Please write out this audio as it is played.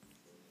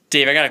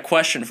Dave, I got a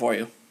question for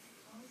you.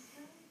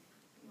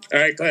 All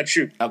right, go ahead,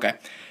 shoot. Okay.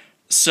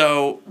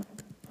 So,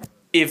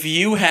 if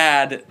you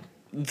had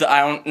I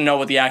don't know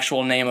what the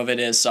actual name of it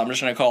is, so I'm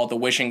just going to call it the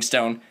Wishing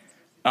Stone.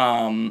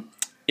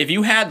 If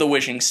you had the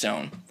Wishing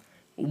Stone,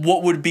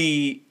 what would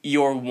be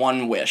your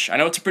one wish? I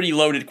know it's a pretty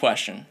loaded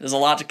question. There's a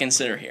lot to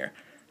consider here.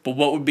 But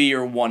what would be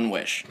your one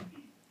wish?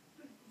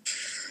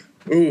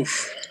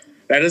 Oof,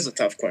 that is a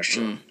tough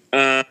question.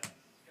 Well,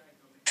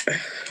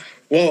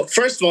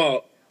 first of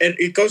all,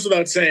 it goes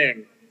without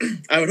saying,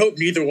 I would hope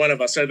neither one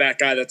of us are that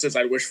guy that says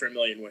I wish for a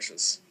million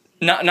wishes.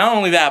 Not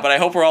only that, but I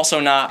hope we're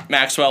also not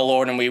Maxwell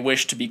Lord and we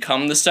wish to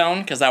become the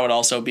stone, because that would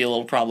also be a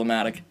little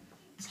problematic.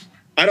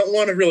 I don't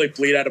want to really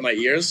bleed out of my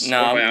ears No,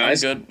 or my I'm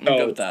eyes. good. I'm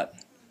good with that.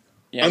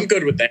 Yeah. I'm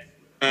good with that.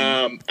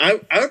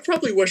 I would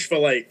probably wish for,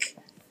 like,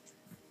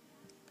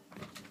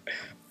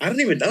 I don't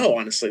even know,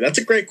 honestly. That's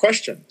a great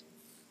question.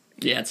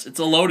 Yeah, it's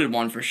a loaded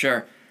one for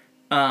sure.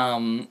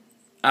 I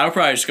would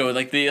probably just go with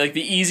like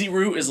the easy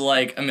route is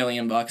like $1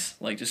 million.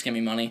 Like, just give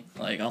me money.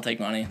 Like, I'll take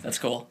money. That's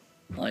cool.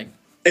 Like,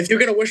 if you're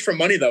gonna wish for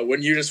money, though,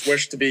 wouldn't you just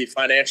wish to be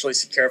financially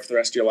secure for the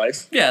rest of your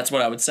life? Yeah, that's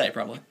what I would say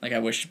probably. Like, I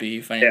wish to be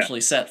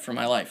financially set for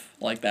my life.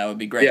 Like, that would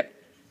be great. Yeah.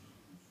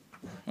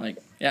 Like,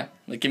 yeah,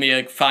 like give me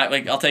like five.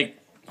 Like, I'll take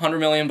 $100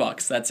 million.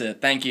 That's it.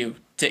 Thank you.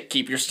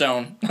 Keep your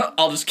stone.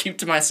 I'll just keep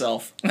to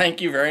myself.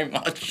 Thank you very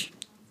much.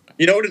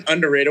 You know what an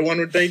underrated one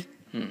would be?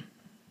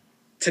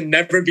 To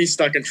never be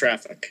stuck in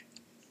traffic.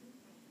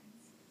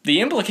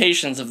 The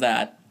implications of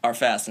that are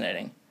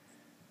fascinating.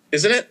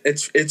 Isn't it?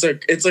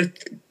 It's a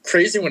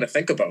crazy one to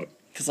think about.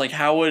 Because, like,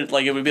 how would,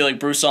 like, it would be like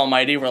Bruce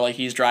Almighty where, like,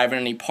 he's driving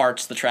and he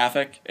parts the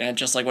traffic, and it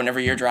just, like, whenever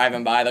you're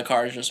driving by, the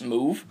cars just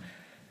move.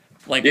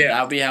 Like, Yeah.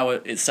 that would be how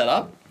it's set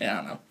up? Yeah, I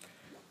don't know.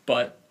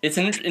 But it's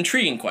an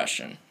intriguing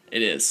question.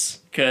 It is.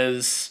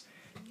 Because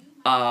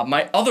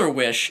my other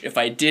wish, if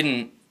I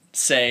didn't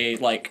say,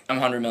 like, I'm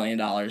 $100 million,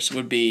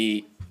 would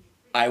be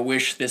I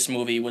wish this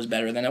movie was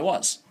better than it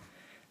was.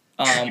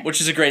 Which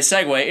is a great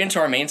segue into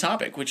our main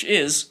topic, which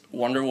is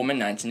Wonder Woman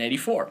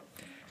 1984.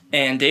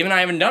 And Dave and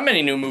I haven't done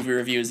many new movie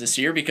reviews this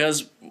year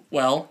because,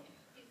 well,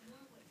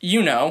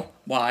 you know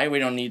why. We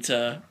don't need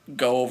to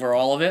go over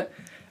all of it.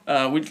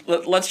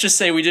 Let's just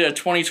say we did a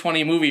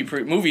 2020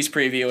 movies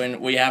preview, and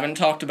we haven't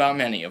talked about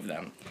many of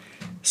them.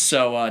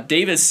 So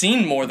Dave has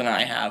seen more than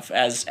I have,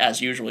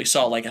 as usually.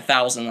 Saw like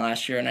 1,000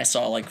 last year, and I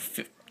saw like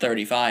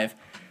 35.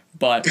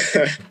 But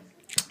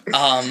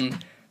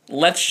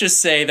let's just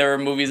say there are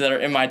movies that are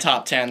in my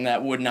top 10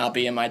 that would not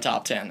be in my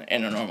top 10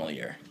 in a normal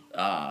year.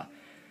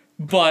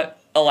 But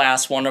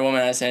alas, Wonder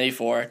Woman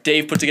 1984.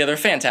 Dave put together a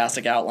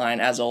fantastic outline,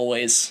 as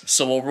always,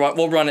 so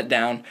we'll run it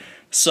down.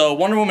 So,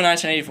 Wonder Woman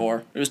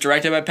 1984, it was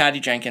directed by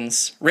Patty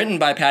Jenkins, written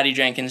by Patty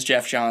Jenkins,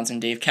 Jeff Johns,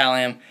 and Dave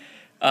Callaham.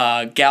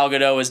 Gal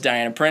Gadot as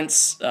Diana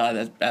Prince,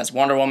 as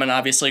Wonder Woman,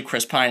 obviously.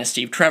 Chris Pine as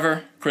Steve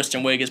Trevor,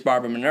 Kristen Wiig as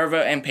Barbara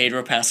Minerva, and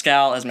Pedro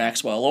Pascal as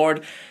Maxwell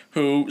Lord,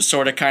 who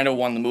sort of kind of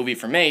won the movie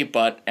for me,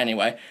 but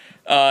anyway.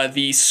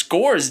 The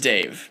scores,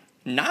 Dave,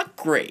 not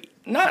great.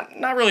 Not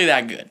really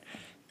that good.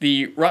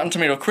 The Rotten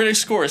Tomato critic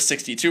score is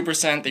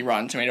 62%. The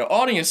Rotten Tomato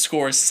audience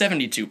score is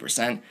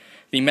 72%.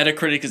 The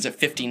Metacritic is at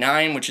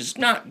 59, which is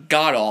not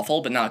god-awful,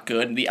 but not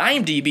good. The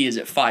IMDb is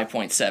at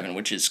 5.7,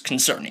 which is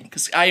concerning,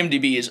 because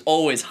IMDb is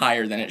always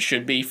higher than it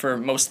should be for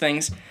most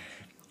things.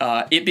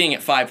 It being at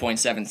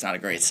 5.7 is not a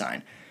great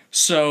sign.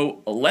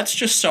 So let's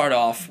just start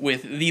off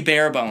with the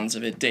bare bones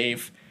of it,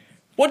 Dave.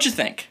 What'd you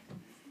think?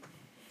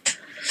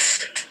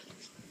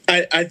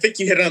 I think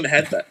you hit it on the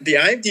head. The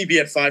IMDb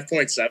at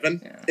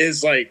 5.7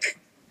 is like,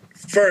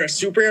 for a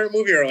superhero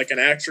movie or like an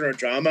action or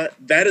drama,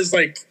 that is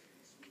like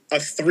a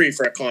 3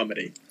 for a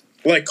comedy.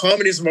 Like,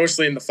 comedies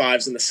mostly in the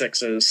 5s and the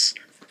 6s,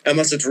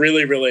 unless it's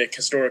really, really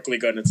historically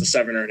good and it's a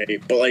 7 or an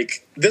 8. But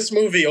like, this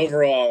movie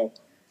overall,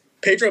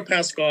 Pedro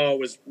Pascal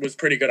was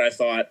pretty good, I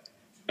thought.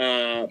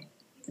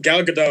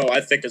 Gal Gadot, I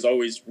think, is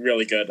always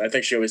really good. I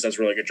think she always does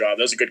a really good job.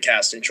 That was a good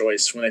casting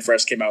choice when they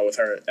first came out with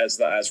her as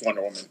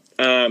Wonder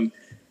Woman.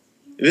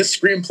 This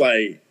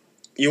screenplay,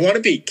 you want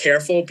to be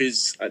careful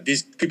because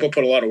these people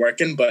put a lot of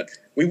work in, but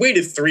we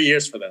waited 3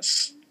 years for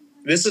this.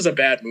 This is a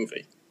bad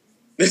movie.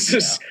 This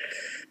is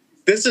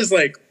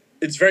like,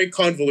 it's very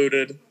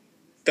convoluted.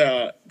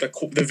 The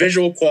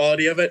visual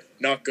quality of it,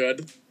 not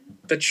good.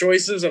 The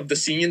choices of the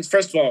scenes,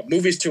 first of all,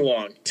 movie's too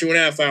long.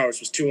 2.5 hours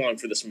was too long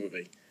for this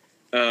movie.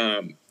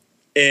 And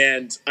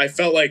I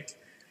felt like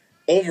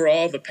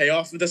overall the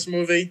payoff of this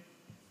movie,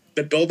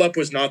 the buildup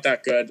was not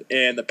that good,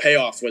 and the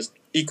payoff was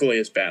equally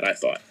as bad, I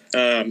thought.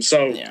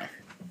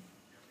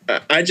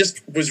 I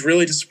just was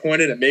really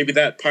disappointed, and maybe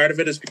that part of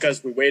it is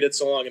because we waited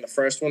so long, and the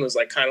first one was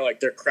like kind of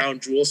like their crown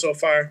jewel so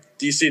far.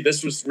 DC,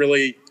 this was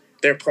really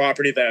their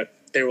property that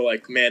they were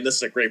like, man, this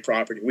is a great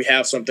property. We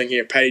have something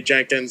here. Patty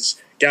Jenkins,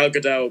 Gal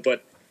Gadot,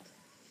 but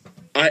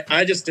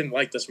I just didn't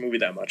like this movie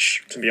that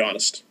much, to be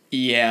honest.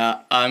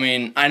 Yeah, I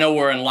mean, I know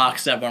we're in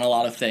lockstep on a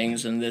lot of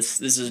things, and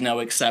this is no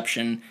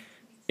exception.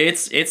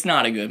 It's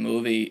not a good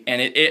movie,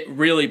 and it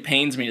really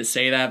pains me to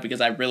say that because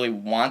I really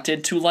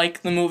wanted to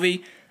like the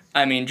movie.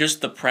 I mean,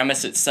 just the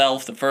premise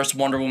itself, the first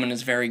Wonder Woman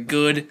is very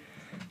good.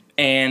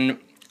 And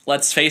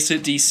let's face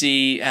it,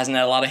 DC hasn't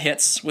had a lot of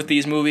hits with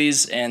these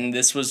movies, and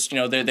this was,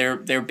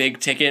 their big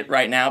ticket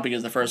right now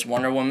because the first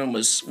Wonder Woman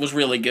was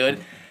really good.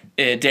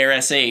 Dare I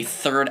say,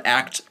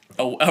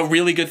 a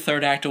really good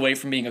third act away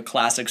from being a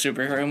classic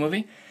superhero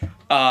movie.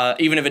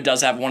 Even if it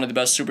does have one of the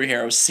best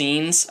superhero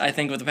scenes, I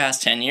think, of the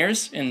past 10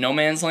 years in No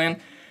Man's Land.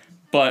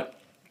 But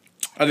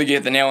I think you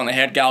hit the nail on the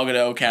head. Gal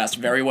Gadot cast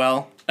very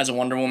well as a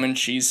Wonder Woman.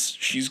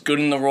 She's good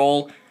in the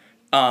role.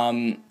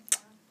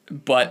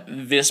 But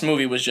this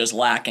movie was just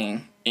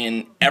lacking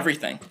in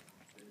everything.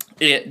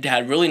 It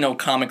had really no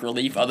comic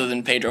relief other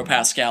than Pedro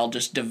Pascal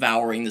just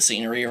devouring the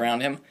scenery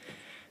around him.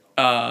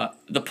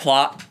 The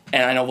plot,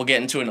 and I know we'll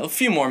get into it in a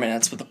few more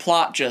minutes, but the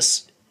plot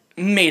just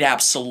made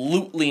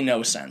absolutely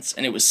no sense.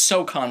 And it was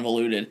so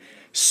convoluted.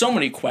 So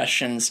many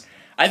questions.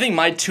 I think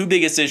my two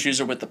biggest issues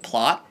are with the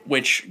plot,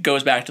 which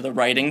goes back to the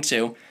writing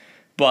too.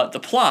 But the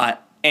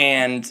plot,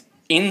 and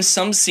in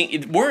some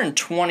scenes, we're in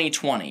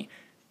 2020.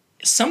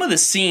 Some of the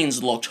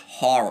scenes looked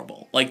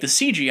horrible. Like, the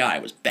CGI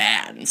was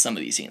bad in some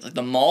of these scenes. Like,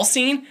 the mall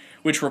scene,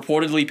 which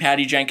reportedly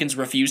Patty Jenkins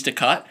refused to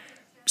cut,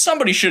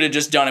 somebody should have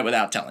just done it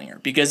without telling her,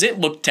 because it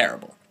looked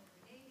terrible.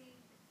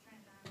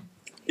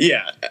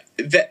 Yeah.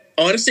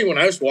 Honestly, when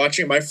I was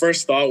watching, my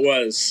first thought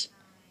was,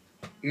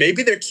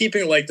 maybe they're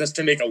keeping it like this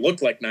to make it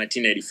look like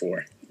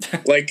 1984.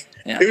 Like,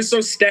 yeah. It was so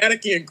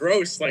staticky and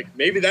gross. Like,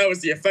 maybe that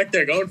was the effect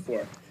they're going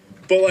for.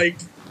 But, like,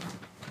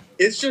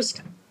 it's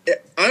just...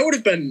 I would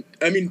have been,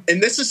 and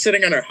this is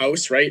sitting on our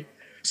house, right?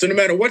 So no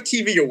matter what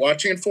TV you're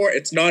watching it for,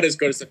 it's not as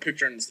good as the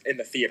picture in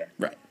the theater.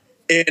 Right.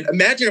 And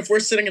imagine if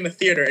we're sitting in the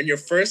theater and your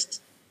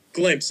first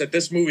glimpse at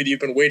this movie that you've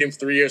been waiting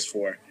 3 years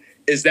for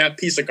is that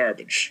piece of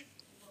garbage.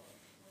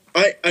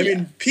 I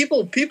mean,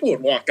 people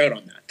would walk out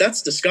on that.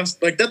 That's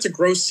disgusting. Like, that's a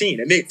gross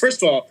scene.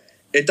 First of all,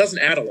 it doesn't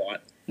add a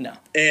lot. No.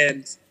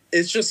 And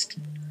it's just...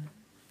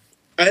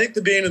 I think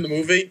the beginning of the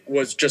movie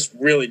was just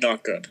really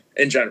not good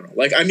in general.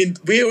 Like,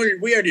 we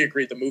already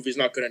agreed the movie's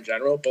not good in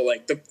general, but,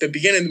 like, the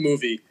beginning of the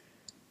movie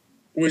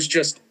was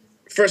just,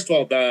 first of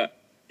all, the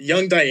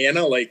young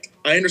Diana, like,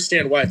 I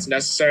understand why it's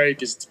necessary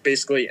because it's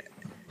basically,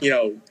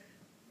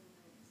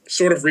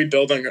 sort of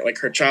rebuilding, like,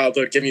 her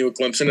childhood, giving you a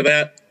glimpse into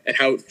that and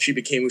how she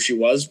became who she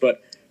was,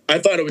 but I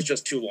thought it was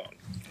just too long.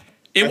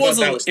 It was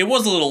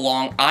a little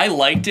long. I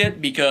liked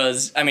it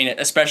because,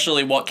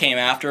 especially what came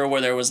after, where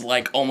there was,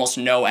 like, almost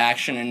no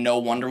action and no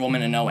Wonder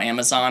Woman and no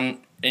Amazon,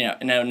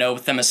 no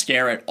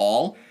Themyscira at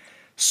all.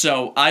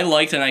 So I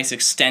liked a nice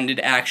extended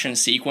action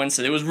sequence.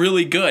 It was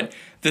really good.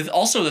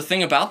 Also, the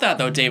thing about that,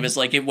 though, Dave, is,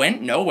 like, it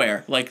went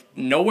nowhere. Like,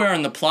 nowhere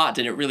in the plot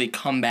did it really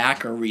come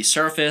back or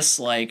resurface.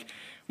 Like,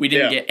 we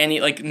didn't get any,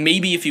 like,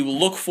 maybe if you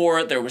look for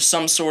it, there was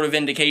some sort of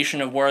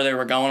indication of where they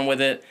were going with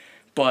it.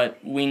 But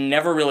we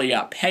never really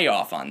got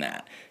payoff on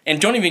that. And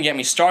don't even get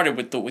me started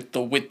with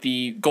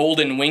the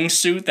golden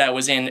wingsuit that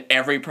was in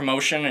every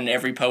promotion and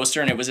every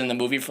poster, and it was in the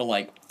movie for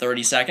like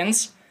 30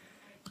 seconds.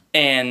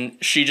 And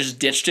she just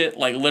ditched it,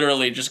 like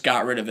literally just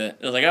got rid of it.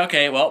 It was like,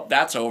 okay, well,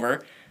 that's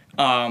over.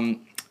 I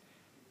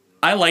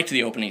liked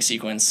the opening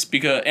sequence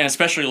and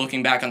especially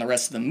looking back on the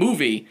rest of the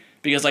movie,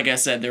 because like I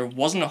said, there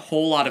wasn't a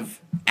whole lot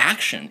of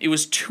action. It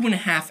was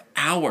 2.5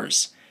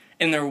 hours.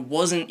 And there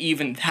wasn't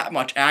even that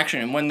much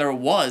action. And when there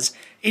was,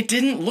 it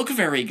didn't look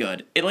very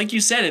good. Like you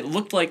said, it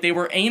looked like they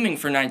were aiming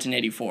for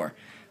 1984.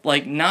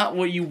 Like, not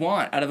what you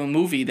want out of a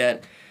movie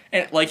that...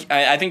 And, like,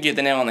 I think you hit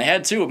the nail on the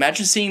head, too.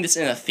 Imagine seeing this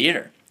in a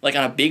theater. Like,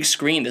 on a big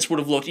screen, this would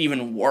have looked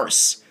even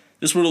worse.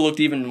 This would have looked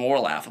even more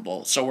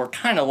laughable. So we're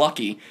kind of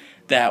lucky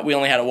that we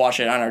only had to watch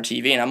it on our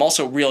TV. And I'm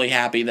also really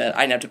happy that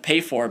I didn't have to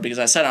pay for it, because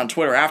I said on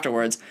Twitter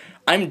afterwards,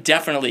 I'm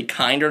definitely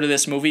kinder to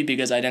this movie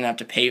because I didn't have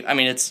to pay...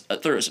 it's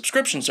through a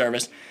subscription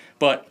service,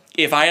 but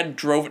if I had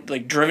driven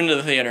to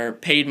the theater,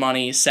 paid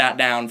money, sat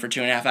down for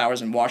 2.5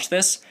 hours and watched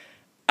this,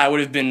 I would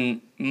have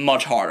been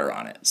much harder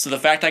on it. So the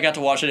fact I got to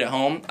watch it at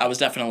home, I was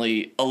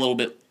definitely a little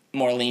bit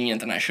more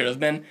lenient than I should have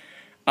been.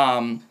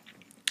 I'll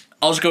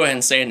just go ahead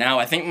and say it now.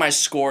 I think my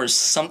score is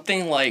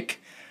something like,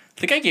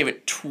 I think I gave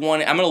it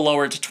 20. I'm going to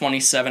lower it to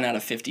 27 out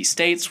of 50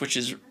 states, which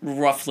is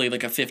roughly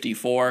like a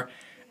 54.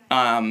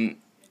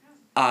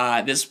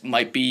 This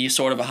might be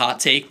sort of a hot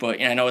take,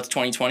 but I know it's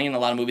 2020 and a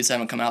lot of movies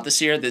haven't come out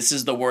this year. This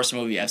is the worst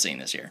movie I've seen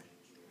this year.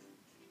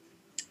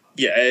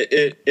 Yeah,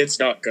 it's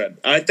not good.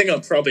 I think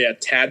I'm probably a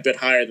tad bit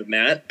higher than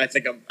that. I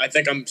think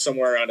I'm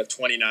somewhere around a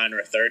 29 or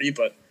a 30,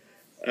 but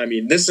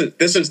this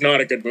is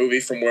not a good movie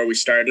from where we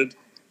started,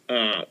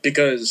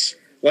 because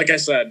like I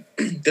said,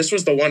 this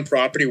was the one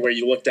property where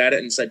you looked at it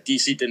and said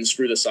DC didn't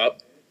screw this up.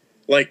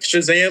 Like,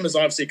 Shazam is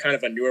obviously kind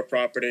of a newer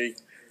property,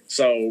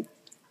 so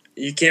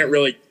you can't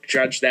really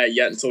judge that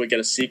yet until we get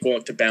a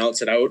sequel to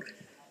balance it out.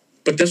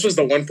 But this was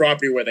the one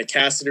property where they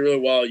casted it really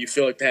well. You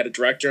feel like they had a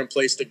director in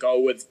place to go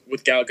with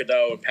Gal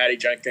Gadot and Patty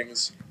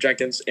Jenkins.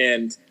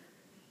 And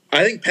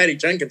I think Patty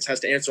Jenkins has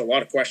to answer a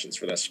lot of questions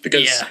for this,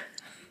 because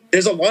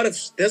there's a lot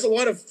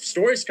of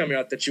stories coming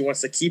out that she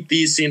wants to keep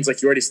these scenes,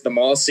 like you already said, the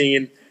mall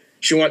scene.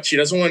 She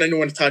doesn't want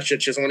anyone to touch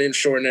it. She doesn't want anyone to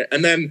shorten it.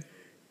 And then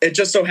it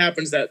just so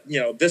happens that,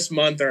 this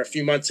month or a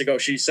few months ago,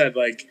 she said,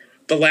 like,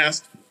 the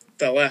last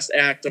the last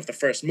act of the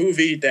first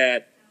movie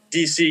that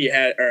DC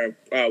had, or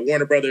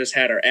Warner Brothers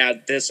had her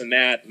add this and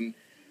that, and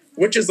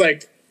which is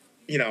like,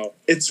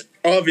 it's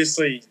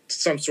obviously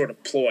some sort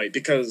of ploy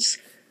because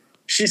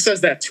she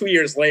says that 2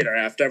 years later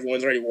after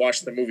everyone's already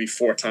watched the movie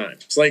 4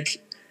 times.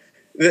 Like,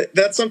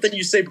 that's something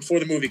you say before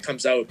the movie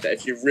comes out that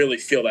if you really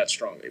feel that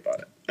strongly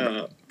about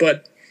it.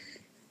 But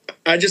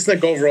I just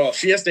think overall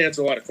she has to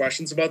answer a lot of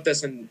questions about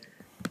this, and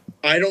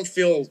I don't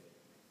feel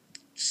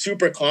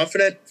super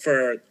confident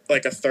for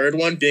like a third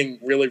one being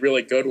really,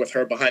 really good with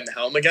her behind the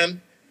helm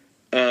again.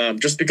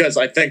 Just because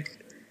I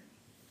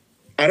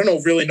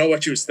don't really know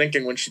what she was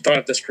thinking when she thought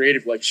of this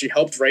creative. Like, she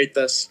helped write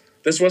this.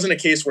 This wasn't a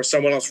case where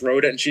someone else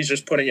wrote it and she's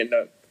just putting it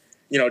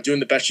into, doing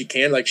the best she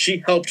can. Like,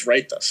 she helped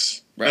write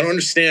this. Right. I don't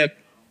understand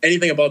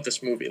anything about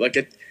this movie. Like,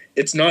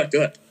 it's not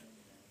good.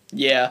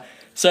 Yeah.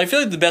 So I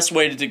feel like the best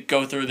way to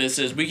go through this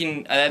is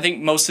I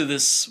think most of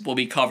this will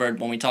be covered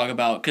when we talk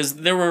about, because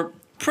there were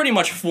pretty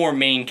much 4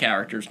 main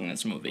characters in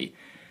this movie.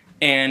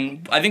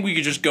 And I think we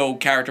could just go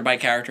character by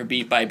character,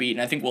 beat by beat,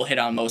 and I think we'll hit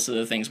on most of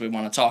the things we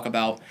want to talk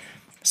about.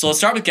 So let's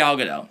start with Gal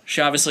Gadot.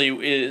 She obviously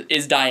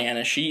is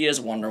Diana. She is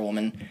Wonder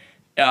Woman.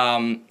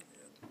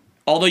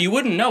 Although you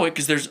wouldn't know it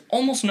because there's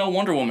almost no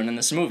Wonder Woman in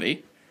this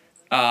movie.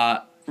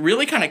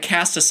 Really kind of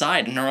cast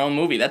aside in her own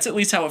movie. That's at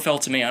least how it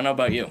felt to me. I don't know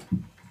about you.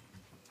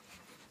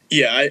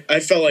 Yeah, I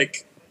felt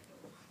like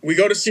we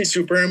go to see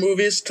superhero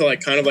movies to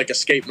like kind of like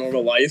escape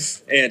normal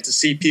life and to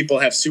see people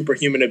have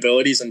superhuman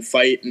abilities and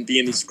fight and be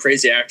in these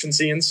crazy action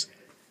scenes.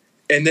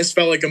 And this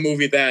felt like a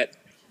movie that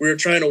we were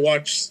trying to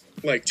watch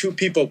like 2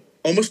 people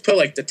almost play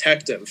like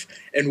detective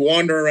and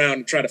wander around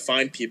and try to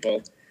find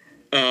people.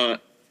 And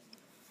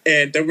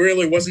there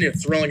really wasn't a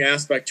thrilling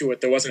aspect to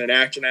it. There wasn't an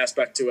action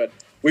aspect to it.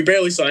 We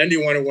barely saw any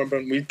Wonder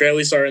Woman. We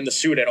barely saw her in the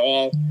suit at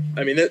all.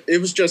 I mean,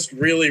 it was just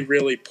really,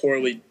 really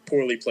poorly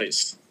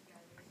placed.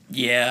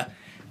 Yeah,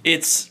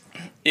 it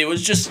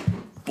was just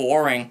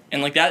boring.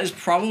 And, like, that is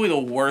probably the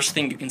worst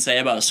thing you can say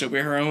about a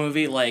superhero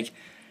movie. Like,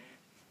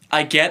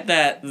 I get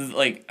that,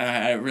 like,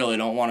 I really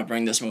don't want to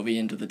bring this movie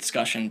into the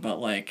discussion, but,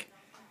 like,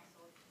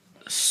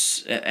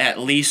 at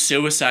least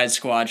Suicide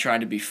Squad tried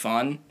to be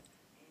fun.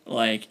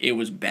 Like, it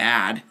was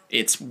bad.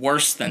 It's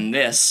worse than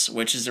this,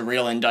 which is a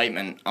real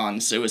indictment on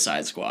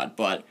Suicide Squad,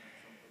 but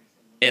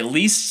at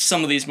least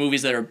some of these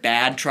movies that are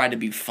bad try to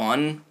be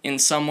fun in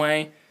some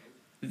way.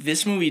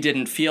 This movie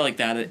didn't feel like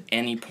that at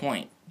any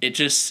point.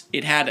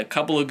 It had a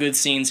couple of good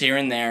scenes here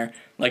and there.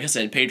 Like I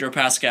said, Pedro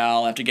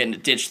Pascal, after getting to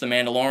ditch the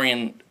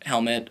Mandalorian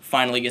helmet,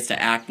 finally gets to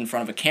act in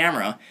front of a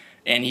camera,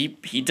 and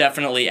he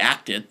definitely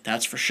acted,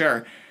 that's for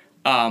sure.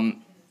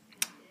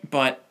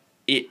 But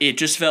it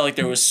just felt like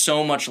there was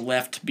so much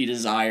left to be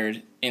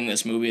desired in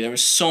this movie. There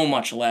was so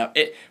much left,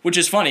 which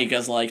is funny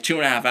because like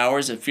 2.5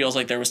 hours, it feels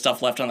like there was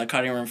stuff left on the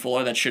cutting room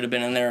floor that should have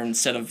been in there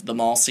instead of the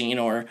mall scene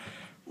or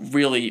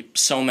really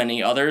so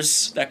many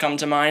others that come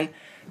to mind.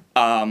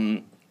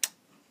 And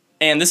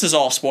this is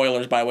all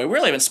spoilers, by the way. We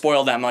really haven't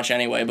spoiled that much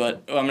anyway,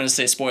 but I'm going to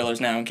say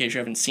spoilers now in case you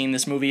haven't seen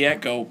this movie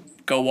yet. Go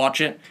watch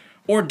it.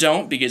 Or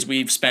don't, because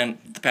we've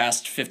spent the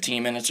past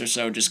 15 minutes or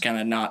so just kind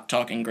of not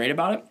talking great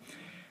about it.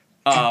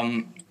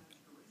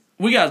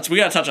 We got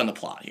to touch on the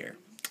plot here.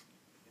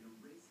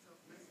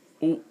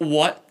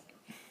 What?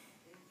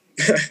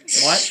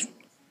 What?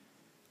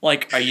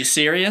 Like, are you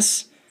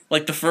serious?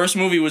 Like, the first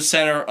movie was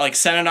centered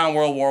on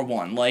World War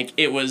I. Like,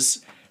 it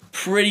was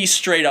pretty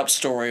straight up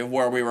story of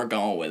where we were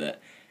going with it.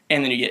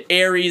 And then you get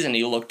Ares, and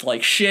he looked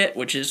like shit,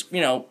 which is,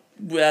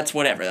 that's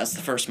whatever. That's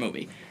the first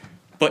movie.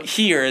 But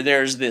here,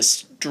 there's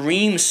this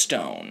dream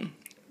stone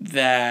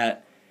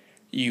that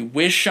you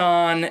wish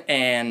on,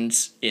 and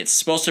it's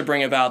supposed to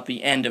bring about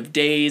the end of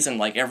days and,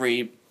 like,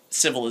 every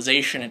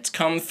civilization it's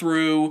come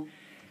through.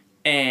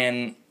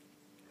 And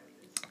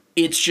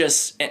it's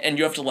just, and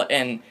you have to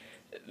and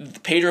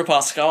Pedro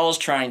Pascal is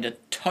trying to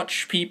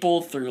touch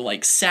people through,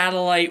 like,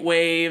 satellite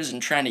waves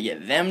and trying to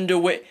get them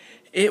to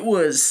it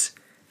was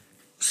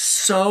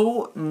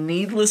so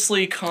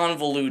needlessly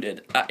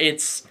convoluted.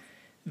 It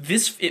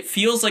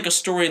feels like a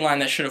storyline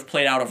that should have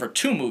played out over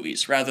 2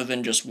 movies rather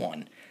than just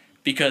one,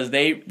 because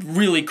they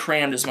really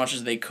crammed as much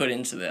as they could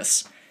into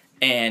this,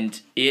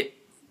 and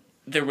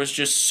there was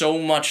just so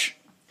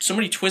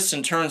many twists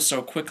and turns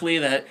so quickly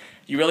that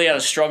you really had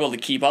to struggle to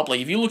keep up.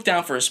 Like, if you look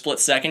down for a split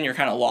second, you're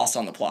kind of lost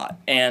on the plot,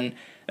 and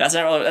that's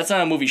not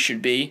how a movie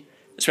should be,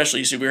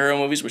 especially superhero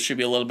movies, which should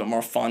be a little bit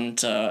more fun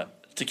to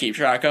keep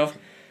track of.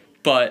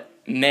 But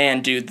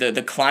man, dude,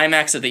 the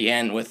climax at the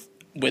end with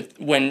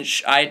when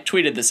I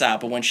tweeted this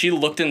out, but when she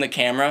looked in the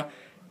camera,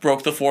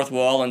 broke the 4th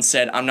wall, and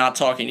said, "I'm not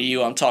talking to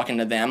you, I'm talking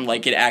to them,"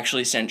 like, it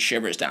actually sent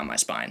shivers down my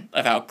spine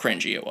of how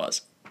cringy it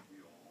was.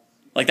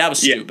 Like, that was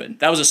stupid.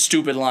 That was a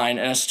stupid line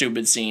and a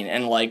stupid scene,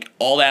 and, like,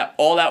 all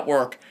that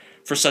work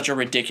for such a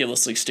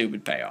ridiculously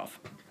stupid payoff.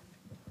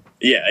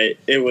 Yeah,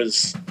 it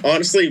was,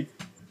 honestly,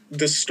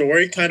 the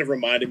story kind of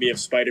reminded me of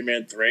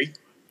Spider-Man 3,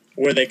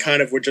 where they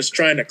kind of were just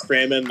trying to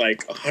cram in,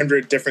 like,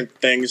 100 different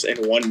things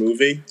in one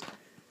movie.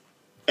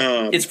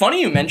 It's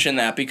funny you mention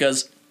that,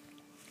 because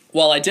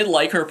while I did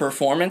like her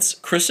performance,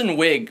 Kristen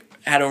Wiig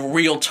had a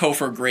real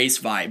Topher Grace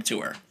vibe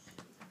to her.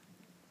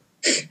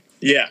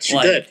 Yeah, she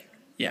did.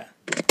 Yeah.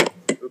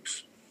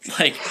 Oops.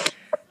 Kind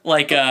of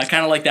like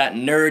that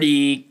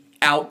nerdy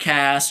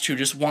outcast who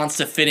just wants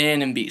to fit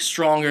in and be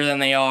stronger than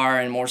they are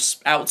and more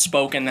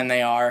outspoken than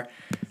they are.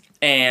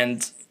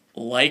 And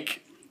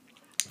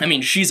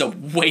she's a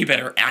way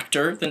better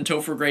actor than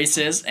Topher Grace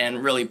is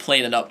and really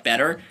played it up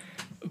better.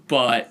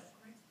 But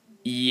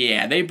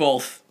yeah, they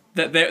both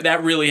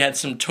that really had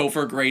some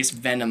Topher Grace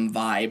Venom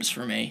vibes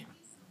for me.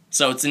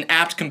 So it's an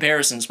apt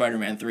comparison,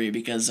 Spider-Man 3,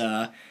 because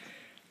oh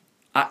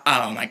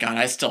my god,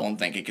 I still don't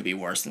think it could be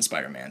worse than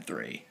Spider-Man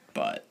 3.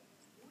 But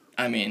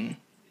I mean,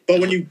 but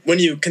when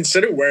you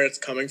consider where it's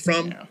coming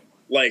from, yeah.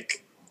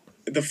 like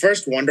the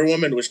first Wonder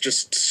Woman was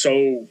just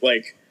so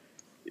like,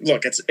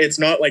 look, it's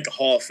not like a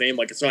Hall of Fame,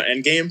 like it's not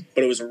Endgame,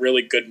 but it was a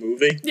really good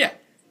movie. Yeah.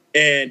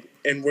 And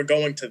we're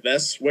going to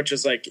this, which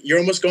is like you're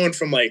almost going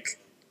from like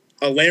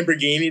a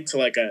Lamborghini to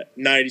like a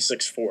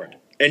 '96 Ford,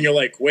 and you're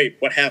like, wait,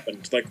 what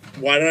happened? Like,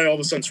 why did I all of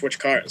a sudden switch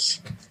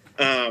cars?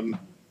 And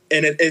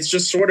it's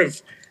just sort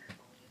of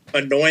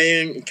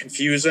annoying and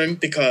confusing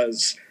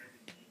because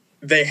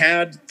they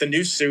had the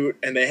new suit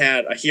and they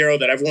had a hero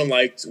that everyone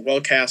liked,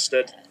 well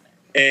casted,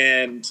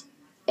 and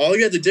all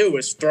you had to do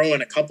was throw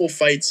in a couple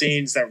fight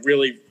scenes that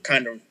really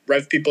kind of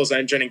rev people's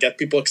engine and get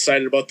people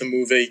excited about the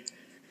movie.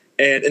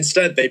 And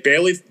instead, they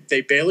barely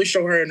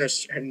show her in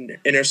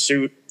her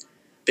suit.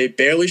 They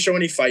barely show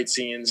any fight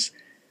scenes.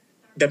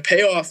 The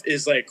payoff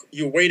is like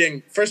you're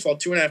waiting. First of all,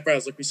 2.5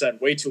 hours, like we said,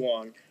 way too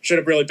long. Should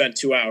have really been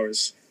 2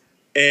 hours.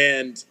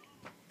 And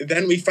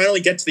then we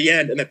finally get to the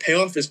end, and the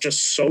payoff is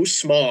just so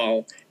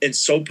small and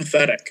so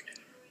pathetic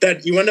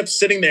that you end up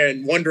sitting there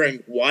and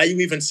wondering why you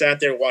even sat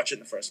there to watch it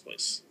in the first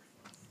place.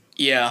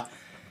 Yeah,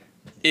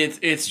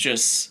 it's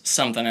just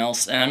something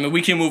else. And I mean,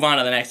 we can move on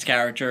to the next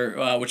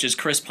character, which is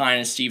Chris Pine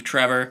as Steve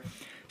Trevor.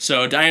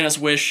 So Diana's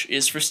wish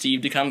is for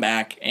Steve to come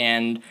back,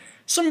 and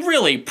some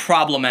really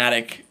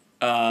problematic,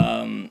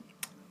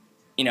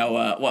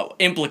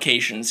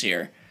 implications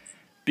here.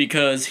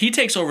 Because he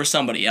takes over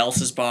somebody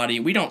else's body.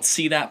 We don't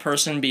see that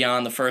person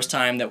beyond the first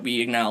time that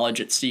we acknowledge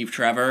it's Steve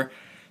Trevor.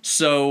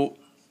 So,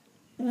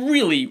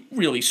 really,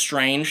 really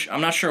strange. I'm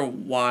not sure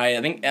why.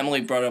 I think Emily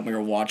brought it up when we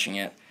were watching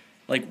it.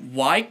 Like,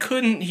 why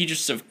couldn't he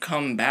just have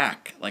come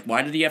back? Like,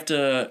 why did he have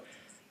to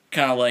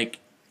kind of, like,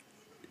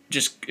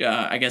 just,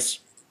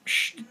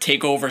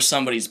 take over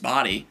somebody's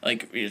body?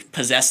 Like,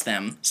 possess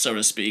them, so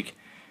to speak.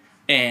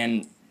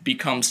 And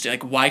become,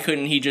 like, why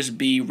couldn't he just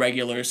be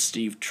regular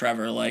Steve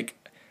Trevor? Like,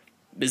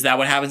 is that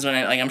what happens when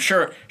I'm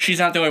sure she's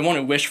not the only one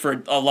who wished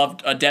for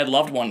a dead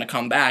loved one to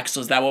come back. So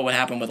is that what would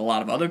happen with a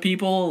lot of other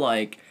people?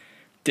 Like,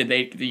 this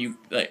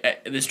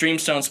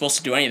Dreamstone's supposed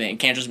to do anything.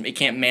 It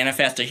can't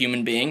manifest a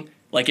human being.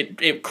 Like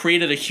it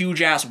created a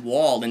huge ass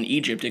wall in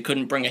Egypt. It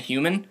couldn't bring a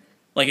human.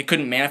 Like it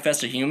couldn't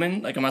manifest a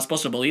human. Like, am I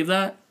supposed to believe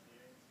that?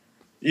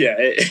 Yeah,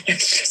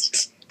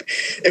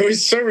 it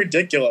was so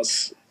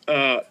ridiculous.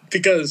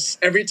 Because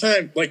every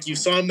time, like, you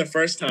saw him the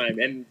first time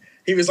and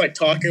he was like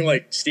talking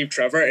like Steve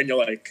Trevor, and you're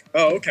like,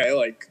 oh, okay,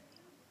 like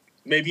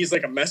maybe he's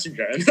like a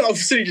messenger, and then all of a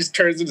sudden he just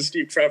turns into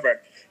Steve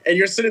Trevor, and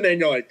you're sitting there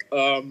and you're like,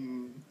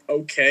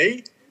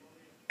 okay,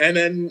 and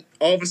then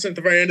all of a sudden at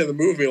the very end of the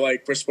movie,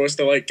 like we're supposed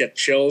to like get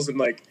chills and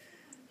like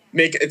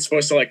it's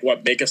supposed to like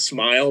make us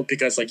smile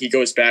because like he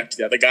goes back to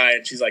the other guy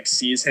and she's like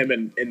sees him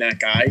in that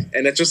guy,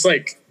 and it's just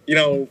like,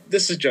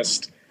 it's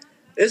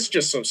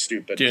just so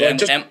stupid. Dude, like,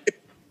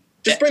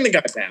 just bring the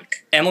guy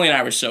back. Emily and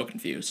I were so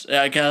confused.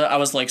 I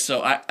was like,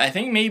 so I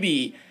think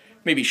maybe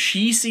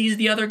she sees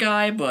the other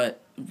guy,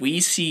 but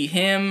we see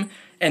him.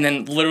 And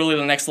then literally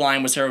the next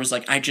line was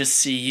like, I just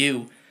see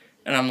you.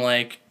 And I'm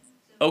like,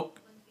 oh,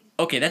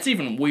 okay, that's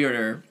even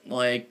weirder.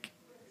 Like,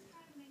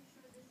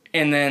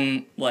 and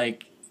then,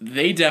 like,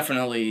 they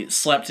definitely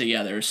slept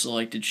together. So,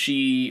 like, did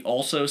she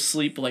also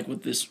sleep, like,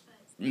 with this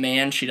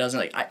man she doesn't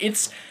like?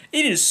 It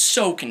is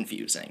so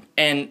confusing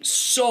and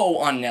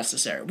so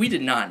unnecessary. We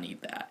did not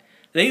need that.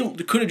 They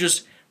could have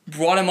just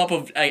brought him up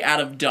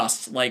out of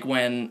dust, like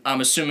when,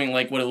 I'm assuming,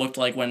 like what it looked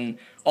like when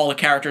all the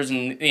characters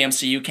in the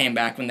MCU came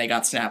back when they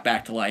got snapped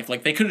back to life.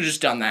 Like, they could have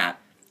just done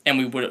that,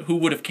 and who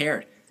would have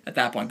cared at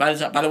that point? By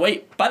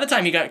the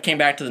time he came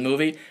back to the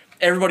movie,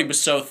 everybody was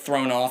so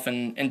thrown off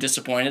and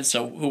disappointed,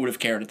 so who would have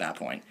cared at that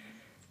point?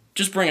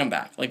 Just bring him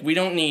back. Like, we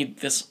don't need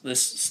this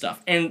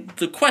stuff. And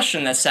the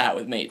question that sat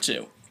with me,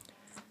 too,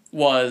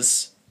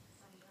 was,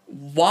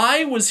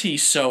 why was he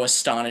so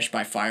astonished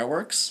by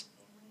fireworks?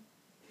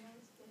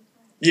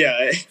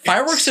 Yeah.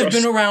 Fireworks have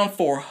been around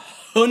for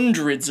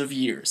hundreds of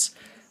years.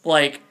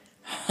 Like,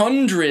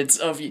 hundreds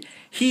of years.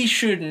 He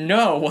should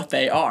know what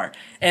they are.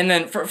 And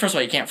then, first of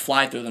all, you can't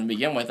fly through them to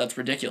begin with. That's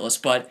ridiculous.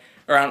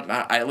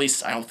 At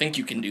least I don't think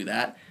you can do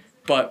that.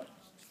 But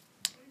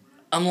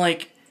I'm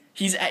like,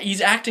 he's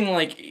acting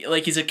like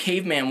he's a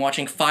caveman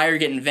watching fire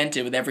get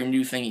invented with every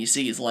new thing he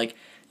sees. Like,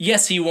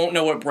 yes, he won't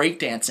know what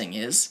breakdancing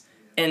is,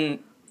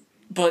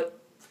 but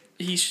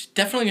he's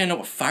definitely gonna know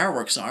what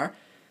fireworks are.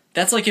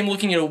 That's like him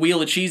looking at a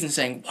wheel of cheese and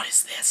saying, "What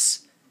is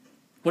this?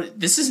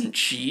 This isn't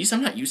cheese.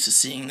 I'm not used to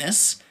seeing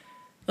this."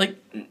 Like,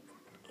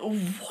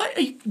 what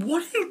are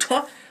you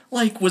talking?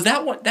 Like, was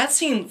that what that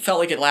scene felt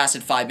like? It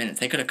lasted 5 minutes.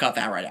 They could have cut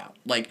that right out.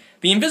 Like,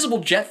 the invisible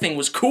jet thing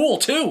was cool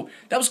too.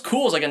 That was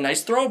cool. It was like a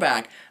nice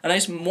throwback, a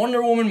nice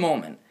Wonder Woman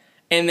moment,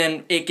 and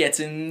then it gets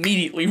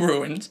immediately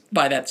ruined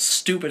by that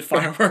stupid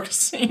fireworks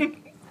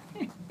scene.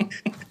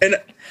 And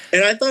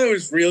I thought it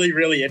was really,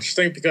 really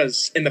interesting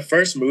because in the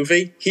first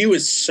movie, he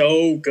was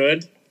so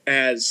good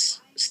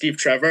as Steve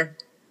Trevor.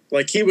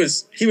 Like, he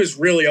was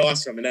really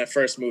awesome in that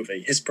first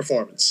movie, his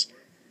performance.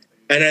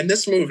 And in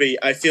this movie,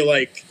 I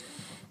think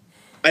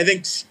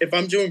if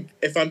I'm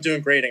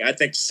doing grading, I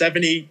think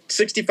 65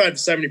 to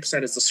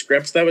 70% is the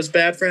script that was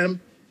bad for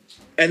him.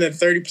 And then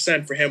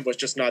 30% for him was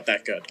just not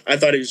that good. I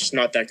thought he was just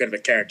not that good of a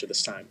character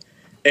this time.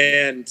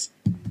 And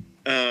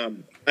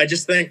I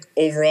just think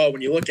overall,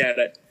 when you look at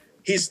it,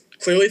 he's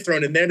clearly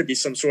thrown in there to be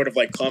some sort of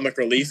like comic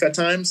relief at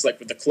times, like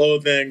with the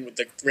clothing, with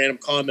the random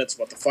comments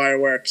about the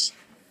fireworks.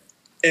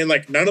 And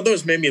like none of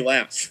those made me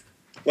laugh.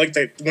 Like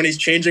when he's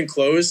changing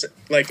clothes,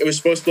 like it was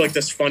supposed to be like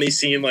this funny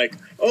scene, like,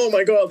 oh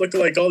my God, look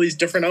at like all these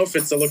different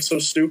outfits that look so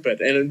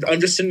stupid. And I'm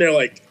just sitting there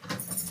like,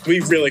 we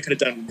really could have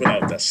done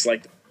without this.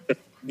 Like,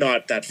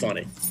 not that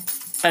funny.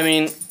 I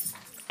mean,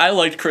 I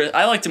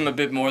liked him a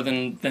bit more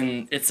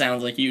than it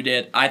sounds like you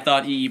did. I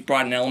thought he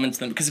brought an element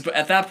to them because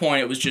at that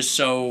point it was just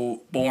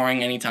so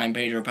boring anytime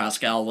Pedro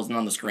Pascal wasn't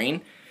on the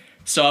screen.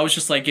 So I was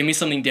just like, give me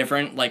something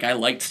different. Like, I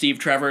liked Steve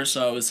Trevor,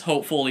 so I was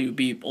hopeful he would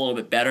be a little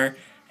bit better.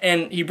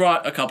 And he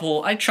brought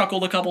I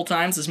chuckled a couple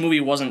times. This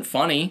movie wasn't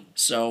funny,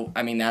 so,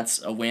 I mean,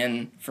 that's a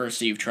win for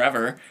Steve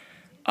Trevor.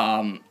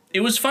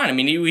 It was fine. I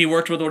mean, he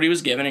worked with what he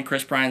was given, and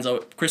Chris Pine's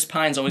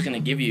always going to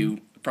give you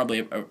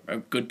probably a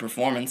good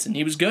performance, and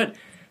he was good.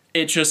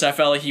 It's just I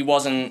felt like he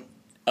wasn't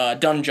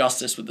done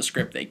justice with the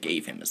script they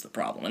gave him is the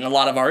problem. And a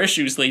lot of our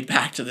issues lead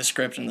back to the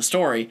script and the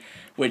story,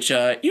 which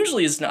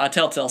usually is a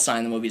telltale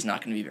sign the movie's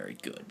not going to be very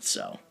good.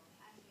 So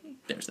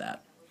there's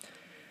that.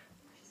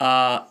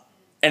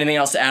 Anything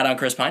else to add on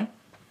Chris Pine?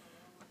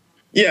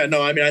 Yeah,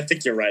 no, I mean, I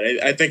think you're right.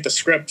 I think the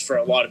script for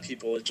a lot of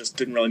people, it just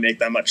didn't really make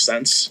that much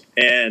sense.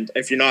 And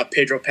if you're not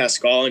Pedro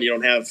Pascal and you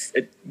don't have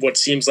what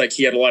seems like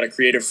he had a lot of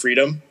creative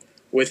freedom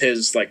with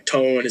his like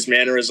tone, his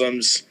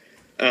mannerisms,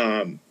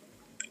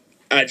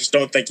 I just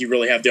don't think you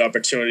really have the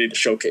opportunity to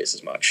showcase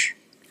as much.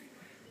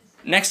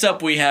 Next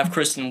up, we have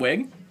Kristen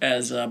Wiig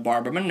as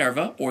Barbara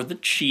Minerva, or the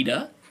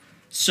Cheetah.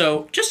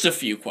 So, just a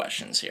few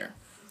questions here.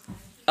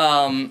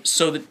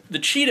 So the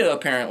Cheetah,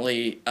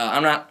 apparently,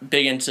 I'm not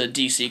big into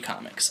DC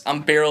Comics.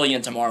 I'm barely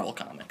into Marvel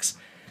Comics,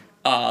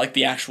 like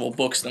the actual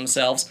books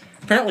themselves.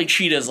 Apparently,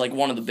 Cheetah is like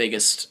one of the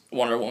biggest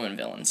Wonder Woman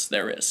villains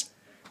there is.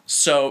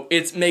 So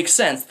it makes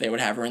sense they would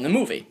have her in the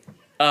movie.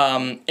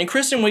 And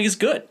Kristen Wiig is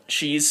good.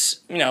 She's,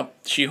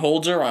 she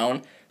holds her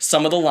own.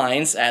 Some of the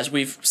lines, as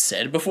we've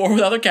said before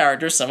with other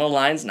characters, some of the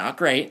lines not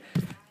great.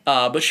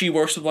 But she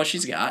works with what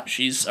she's got.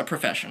 She's a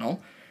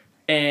professional.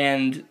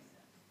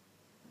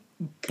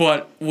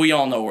 But we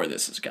all know where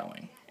this is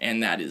going.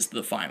 And that is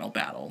the final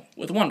battle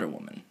with Wonder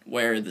Woman,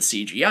 where the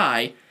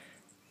CGI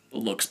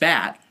looks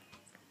bad.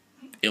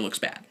 It looks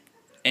bad.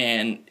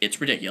 And it's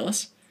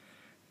ridiculous.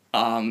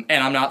 And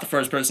I'm not the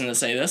first person to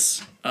say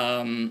this.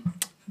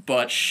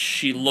 But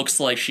she looks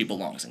like she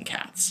belongs in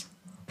Cats.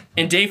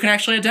 And Dave can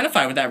actually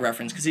identify with that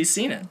reference because he's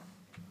seen it.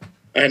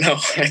 I know.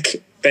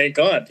 Thank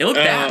God. It looked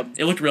bad.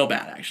 It looked real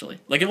bad, actually.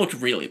 Like, it looked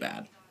really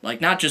bad. Like,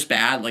 not just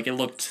bad. Like, it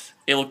looked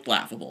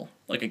laughable.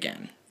 Like,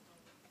 again.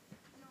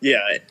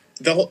 Yeah.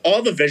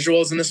 All the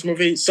visuals in this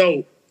movie.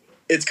 So,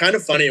 it's kind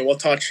of funny, and we'll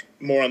touch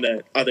more on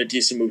the other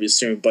DC movies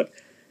soon, but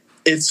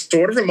it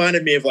sort of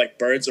reminded me of, like,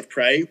 Birds of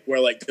Prey, where,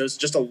 like, there's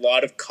just a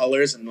lot of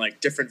colors and, like,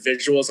 different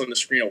visuals on the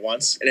screen at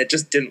once, and it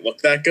just didn't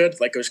look that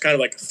good. Like, it was kind of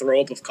like a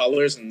throw-up of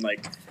colors and,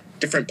 like,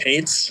 different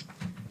paints.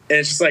 And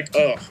it's just like,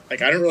 oh,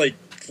 like, I don't really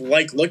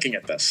like looking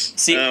at this.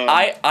 See,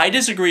 I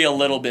disagree a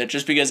little bit,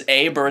 just because,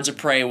 A, Birds of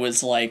Prey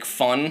was, like,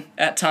 fun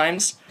at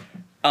times.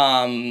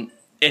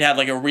 It had,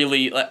 like, a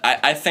really...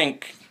 I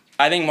think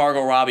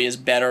Margot Robbie is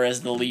better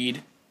as the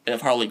lead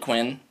of Harley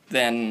Quinn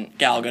than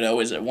Gal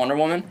Gadot is at Wonder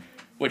Woman,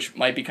 which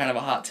might be kind of a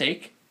hot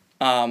take.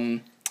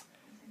 But,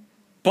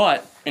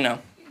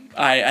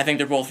 I think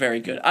they're both very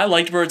good. I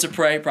liked Birds of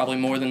Prey probably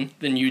more than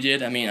you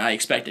did. I mean, I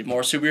expected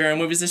more superhero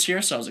movies this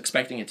year, so I was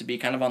expecting it to be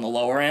kind of on the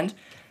lower end.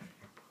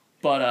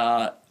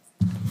 But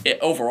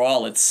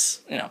overall,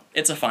 it's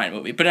a fine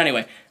movie. But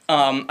anyway,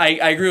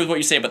 I agree with what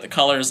you say about the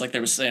colors. Like,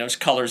 there was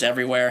colors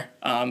everywhere.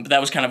 But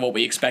that was kind of what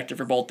we expected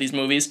for both these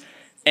movies.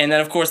 And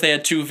then, of course, they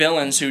had two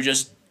villains who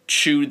just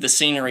chewed the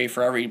scenery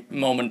for every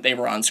moment they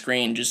were on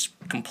screen, just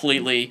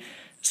completely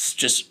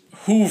just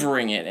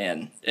hoovering it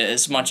in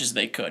as much as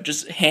they could,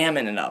 just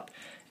hamming it up.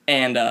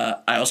 And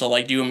I also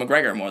liked Ewan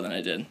McGregor more than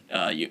I did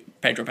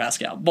Pedro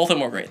Pascal. Both of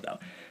them were great, though.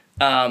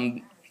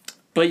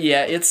 But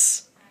yeah,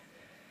 it's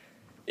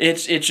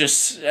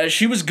just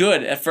she was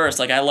good at first.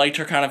 Like, I liked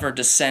her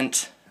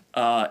descent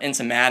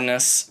into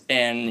madness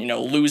and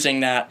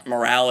losing that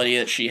morality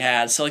that she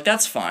had. So like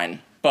that's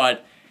fine,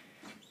 but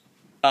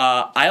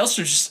I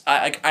also just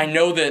I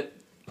know that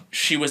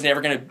she wasn't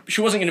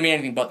gonna be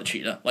anything but the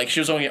Cheetah. Like, she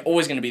was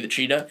always gonna be the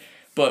Cheetah.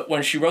 But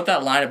when she wrote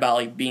that line about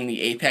like being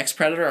the apex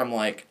predator, I'm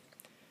like,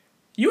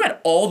 you had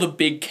all the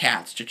big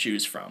cats to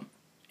choose from,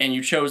 and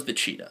you chose the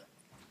cheetah.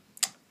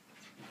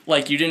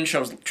 Like, you didn't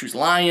choose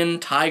lion,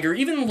 tiger,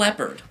 even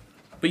leopard,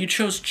 but you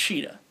chose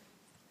cheetah.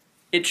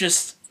 It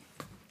just,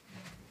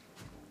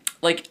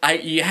 like,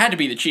 you had to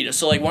be the cheetah.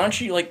 So, like, why don't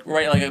you, like,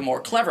 write, like, a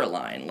more clever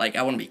line? Like,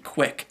 I want to be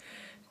quick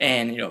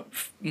and, you know,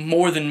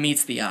 more than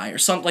meets the eye, or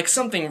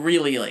something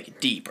really,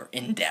 like, deep or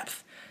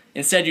in-depth.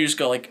 Instead, you just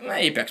go, like,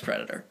 apex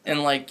predator.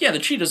 And, like, yeah, the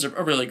cheetah's a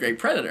really great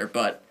predator,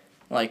 but,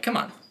 like, come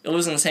on. It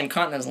lives in the same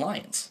continent as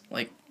lions.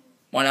 Like,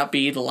 why not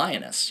be the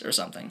lioness or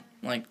something?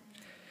 Like,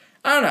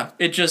 I don't know.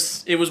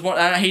 It was one,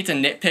 I hate to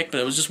nitpick, but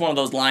it was just one of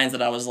those lines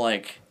that I was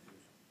like,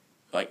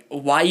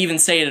 why even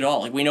say it at all?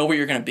 Like, we know what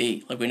you're going to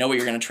be. Like, we know what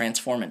you're going to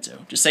transform into.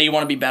 Just say you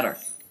want to be better.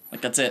 Like,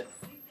 that's it.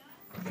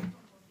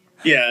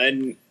 Yeah,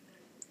 and,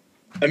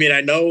 I mean, I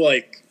know,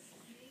 like,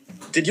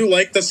 did you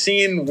like the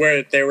scene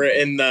where they were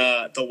in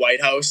the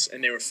White House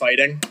and they were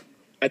fighting?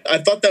 I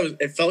thought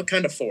it felt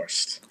kind of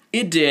forced.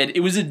 It did.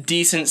 It was a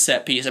decent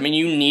set piece. I mean,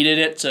 you needed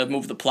it to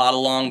move the plot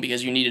along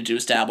because you needed to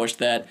establish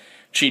that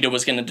Cheetah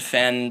was going to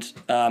defend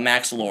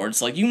Max Lord.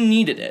 So, like, you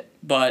needed it.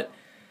 But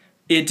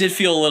it did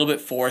feel a little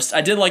bit forced.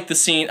 I did like the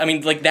scene. I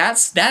mean, like,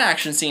 that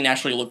action scene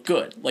actually looked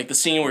good. Like, the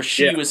scene where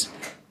she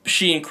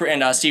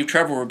and Steve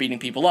Trevor were beating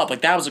people up.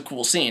 Like, that was a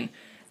cool scene.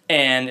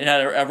 And it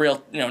had a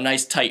real, you know,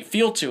 nice, tight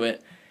feel to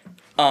it.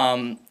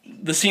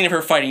 The scene of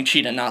her fighting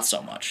Cheetah, not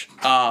so much.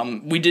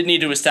 We did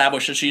need to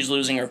establish that she's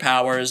losing her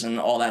powers and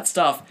all that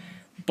stuff,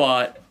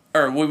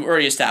 or we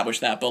already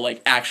established that, but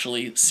like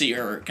actually see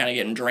her kind of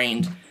getting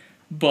drained.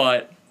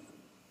 But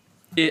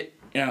it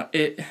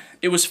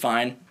was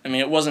fine. I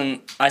mean, it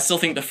wasn't. I still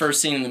think the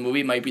first scene in the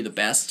movie might be the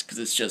best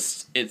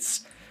because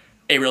it's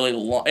a really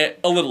long,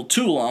 a little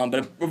too long,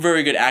 but a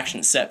very good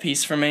action set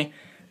piece for me.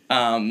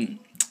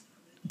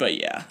 But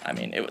yeah, I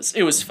mean,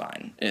 it was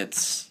fine.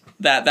 It's.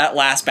 That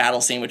last battle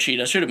scene with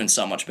Cheetah should have been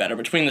so much better.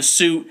 Between the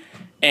suit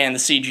and the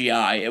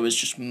CGI, it was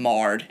just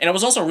marred. And it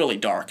was also really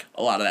dark,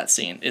 a lot of that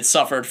scene. It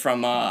suffered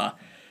from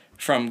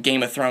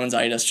Game of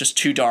Thrones-itis, just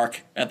too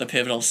dark at the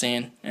pivotal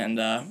scene. And,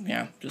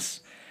 yeah,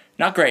 just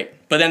not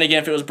great. But then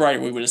again, if it was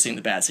brighter, we would have seen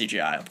the bad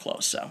CGI up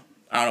close. So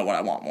I don't know what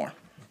I want more,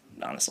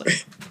 honestly.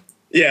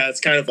 Yeah, it's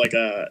kind of like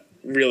a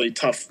really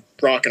tough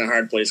rock and a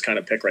hard place kind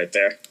of pick right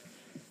there.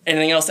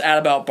 Anything else to add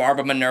about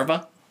Barbara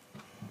Minerva?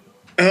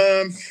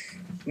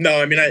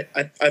 No, I mean,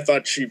 I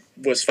thought she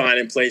was fine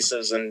in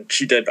places, and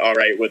she did all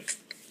right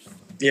with,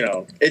 you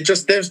know,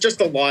 there's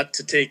just a lot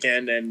to take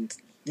in, and,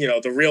 you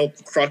know, the real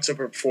crux of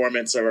her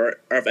performance of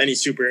any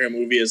superhero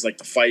movie is, like,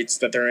 the fights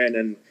that they're in,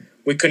 and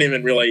we couldn't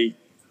even really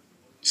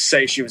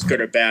say she was good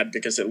or bad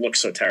because it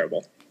looks so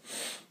terrible.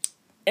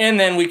 And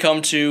then we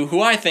come to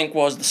who I think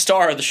was the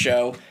star of the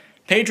show,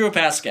 Pedro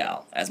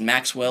Pascal as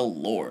Maxwell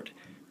Lord,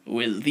 who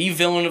is the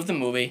villain of the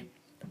movie.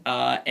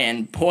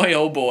 And boy,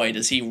 oh boy,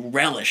 does he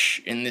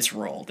relish in this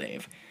role,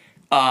 Dave.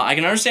 I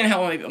can understand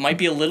how it might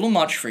be a little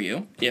much for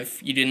you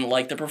if you didn't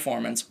like the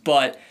performance,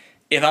 but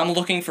if I'm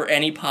looking for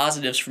any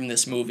positives from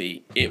this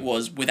movie, it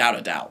was without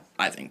a doubt,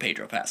 I think,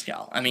 Pedro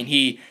Pascal. I mean,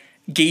 he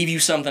gave you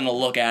something to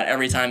look at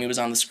every time he was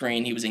on the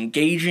screen. He was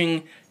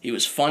engaging, he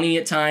was funny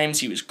at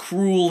times, he was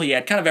cruel, he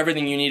had kind of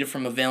everything you needed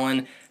from a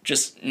villain,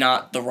 just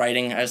not the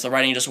writing, as the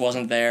writing just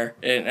wasn't there.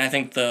 And I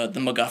think the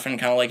MacGuffin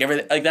kind of like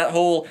everything, like the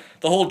whole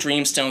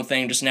Dreamstone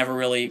thing just never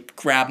really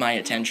grabbed my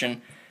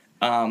attention.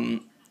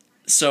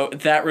 So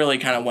that really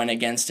kind of went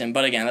against him.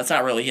 But again, that's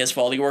not really his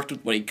fault. He worked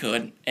with what he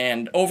could.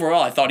 And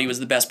overall, I thought he was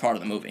the best part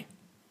of the movie.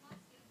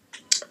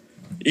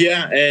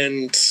 Yeah,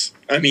 and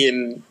I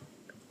mean,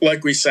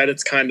 like we said,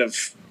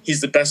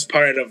 he's the best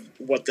part of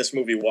what this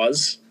movie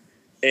was.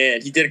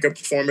 And he did a good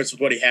performance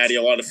with what he had. He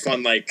had a lot of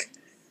fun, like,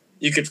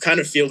 you could kind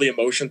of feel the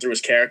emotion through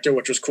his character,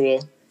 which was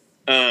cool.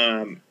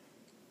 And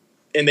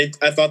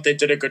I thought they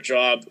did a good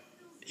job.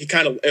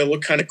 It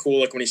looked kind of cool,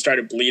 like when he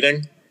started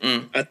bleeding.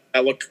 That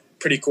looked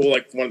pretty cool,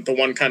 like the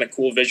one kind of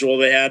cool visual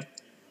they had.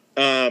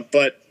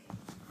 But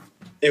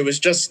it was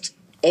just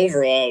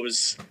overall,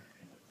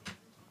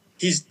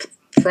 he's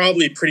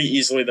probably pretty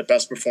easily the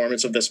best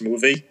performance of this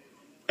movie.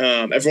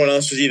 Everyone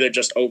else was either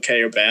just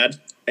okay or bad,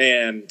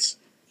 and.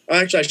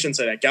 Actually, I shouldn't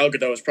say that. Gal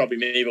Gadot was probably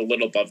maybe a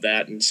little above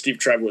that, and Steve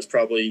Trevor was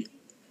probably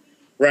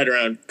right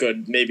around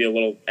good, maybe a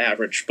little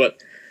average.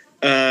 But,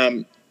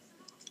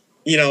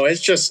 you know,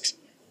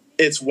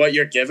 it's what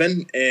you're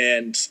given,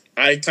 and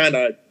I kind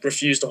of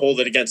refuse to hold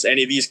it against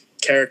any of these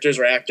characters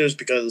or actors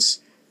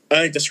because I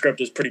think the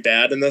script is pretty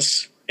bad in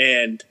this,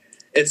 and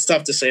it's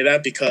tough to say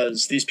that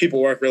because these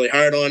people work really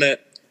hard on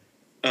it.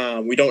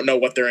 We don't know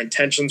what their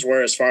intentions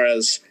were as far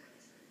as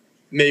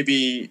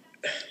maybe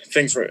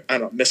things were, I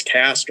don't know,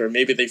 miscast, or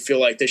maybe they feel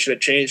like they should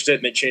have changed it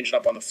and they changed it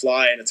up on the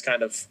fly and it's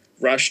kind of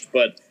rushed.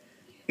 But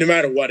no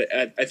matter what,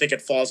 I think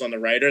it falls on the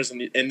writers,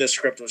 and this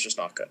script was just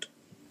not good.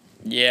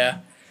 Yeah.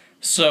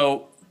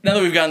 So now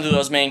that we've gotten through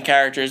those main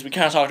characters, we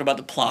kind of talked about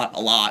the plot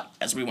a lot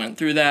as we went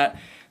through that.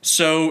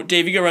 So,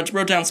 Dave, you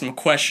wrote down some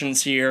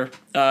questions here.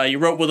 You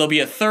wrote, will there be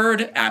a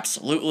third?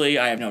 Absolutely.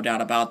 I have no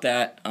doubt about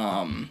that.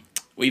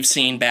 we've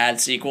seen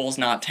bad sequels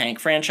not tank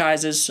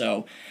franchises,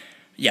 so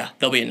yeah,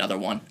 there'll be another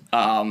one.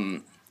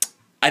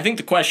 I think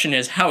the question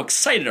is, how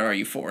excited are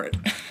you for it?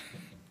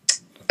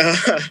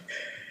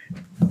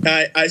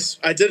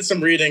 I did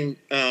some reading.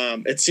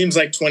 It seems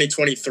like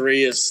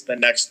 2023 is the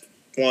next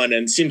one,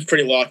 and seems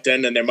pretty locked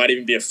in, and there might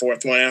even be a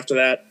fourth one after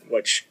that,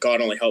 which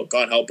God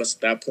help us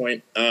at that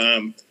point.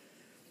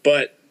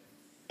 But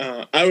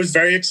I was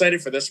very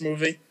excited for this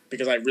movie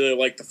because I really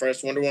liked the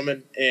first Wonder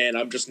Woman, and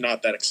I'm just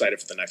not that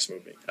excited for the next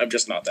movie. I'm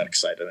just not that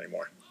excited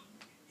anymore.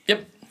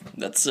 Yep,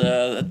 that's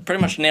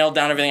pretty much nailed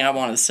down everything I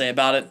wanted to say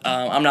about it.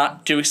 I'm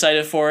not too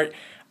excited for it.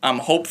 I'm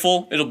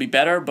hopeful it'll be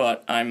better,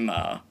 but I'm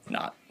not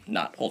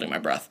holding my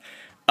breath.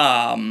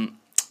 HBO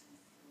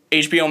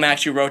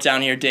Max, you wrote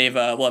down here, Dave,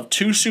 will have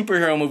 2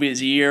 superhero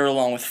movies a year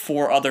along with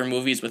 4 other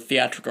movies with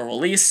theatrical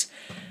release.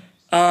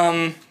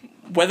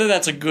 Whether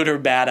that's a good or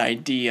bad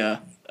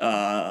idea,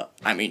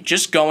 I mean,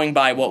 just going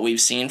by what we've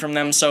seen from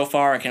them so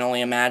far, I can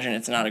only imagine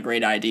it's not a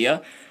great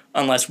idea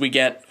unless we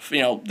get,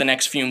 the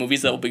next few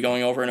movies that we'll be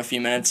going over in a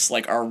few minutes,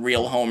 like, are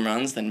real home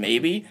runs, then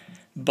maybe.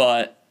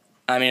 But,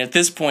 I mean, at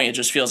this point, it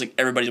just feels like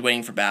everybody's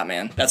waiting for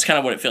Batman. That's kind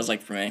of what it feels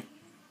like for me.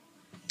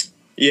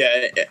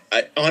 Yeah,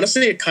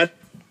 honestly, it kind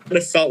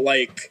of felt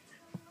like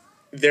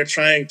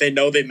they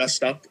know they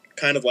messed up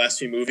kind of last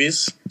few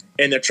movies,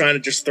 and they're trying to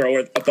just throw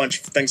a bunch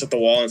of things at the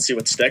wall and see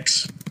what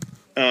sticks.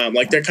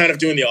 Like, they're kind of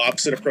doing the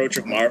opposite approach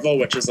of Marvel,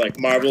 which is like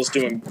Marvel's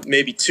doing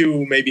maybe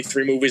 2, maybe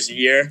 3 movies a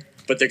year,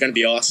 but they're going to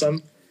be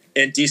awesome.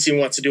 And DC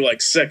wants to do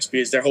like 6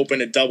 because they're hoping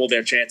to double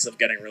their chance of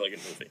getting a really good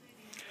movie.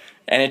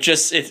 And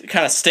it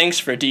kind of stinks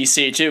for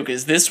DC too,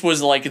 because this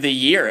was like the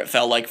year it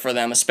felt like for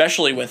them,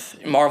 especially with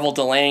Marvel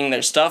delaying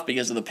their stuff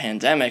because of the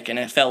pandemic, and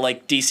it felt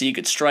like DC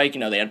could strike.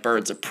 They had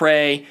Birds of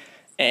Prey,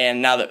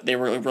 and now that they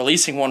were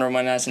releasing Wonder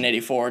Woman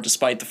 1984,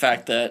 despite the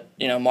fact that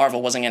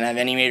Marvel wasn't going to have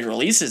any major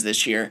releases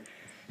this year,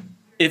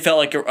 it felt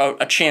like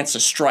a chance to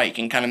strike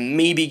and kind of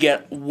maybe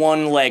get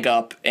one leg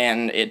up,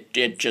 and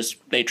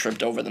they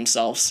tripped over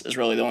themselves is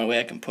really the only way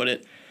I can put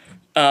it.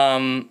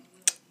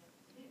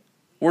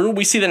 Where will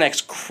we see the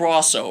next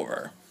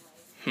crossover?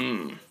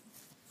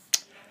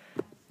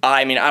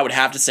 I mean, I would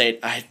have to say,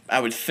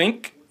 I would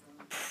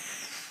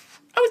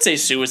say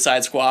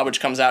Suicide Squad, which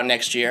comes out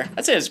next year.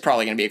 I'd say there's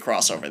probably going to be a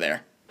crossover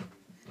there.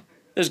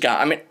 Are you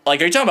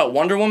talking about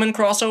Wonder Woman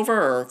crossover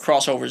or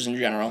crossovers in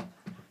general?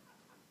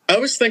 I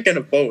was thinking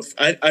of both.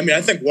 I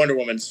think Wonder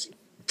Woman's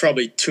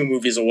probably 2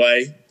 movies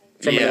away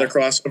from another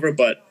crossover,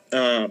 but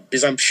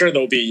because I'm sure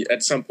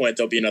at some point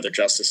there'll be another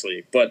Justice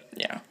League. But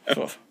yeah.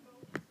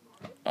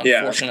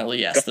 Unfortunately,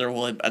 yes, there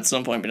will at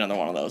some point be another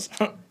one of those.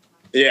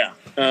 Yeah.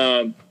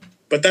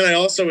 But then I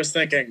also was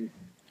thinking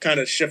kind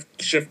of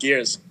shift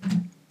gears,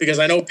 because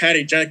I know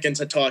Patty Jenkins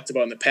had talked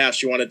about in the past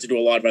she wanted to do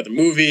a lot of other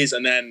movies,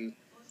 and then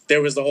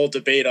there was the whole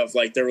debate of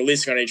like they're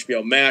releasing on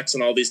HBO Max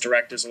and all these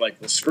directors are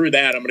like, well, screw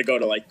that, I'm going to go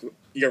to like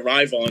your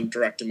rival and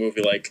direct a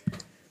movie. Like,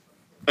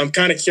 I'm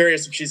kind of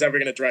curious if she's ever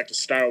going to direct a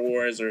Star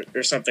Wars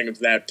or something of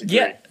that degree.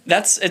 Yeah,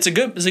 it's a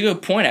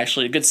good point,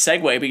 actually, a good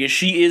segue, because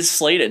she is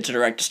slated to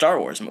direct a Star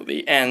Wars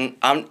movie, and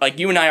I'm like,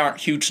 you and I aren't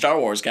huge Star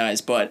Wars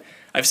guys, but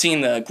I've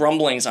seen the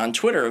grumblings on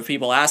Twitter of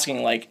people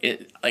asking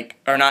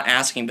or not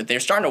asking, but they're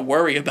starting to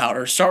worry about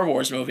her Star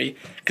Wars movie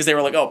because they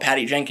were like, oh,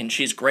 Patty Jenkins,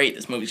 she's great,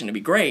 this movie's going to be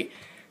great,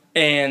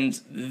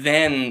 and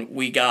then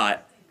we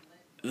got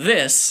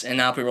this, and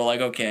now people are like,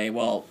 okay,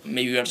 well,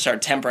 maybe we have to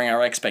start tempering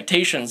our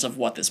expectations of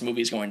what this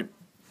movie is going to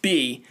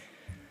be.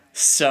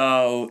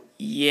 So,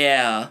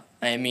 yeah,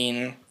 I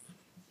mean,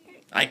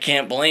 I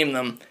can't blame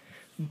them,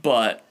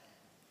 but,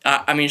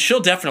 I mean, she'll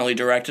definitely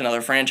direct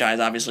another franchise,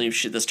 obviously,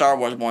 if the Star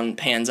Wars one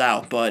pans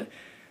out, but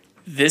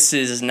this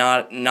is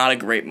not a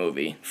great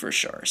movie, for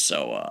sure,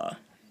 so,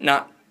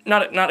 not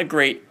a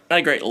great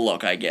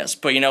look, I guess,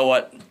 but you know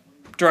what,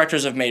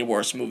 directors have made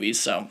worse movies,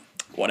 so,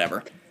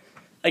 whatever.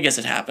 I guess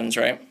it happens,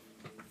 right?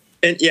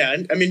 And yeah,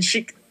 I mean,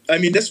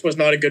 this was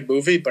not a good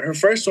movie, but her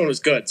first one was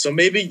good. So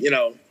maybe,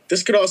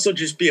 this could also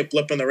just be a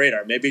blip on the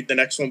radar. Maybe the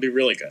next one will be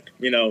really good,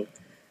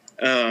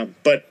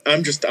 But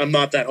I'm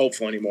not that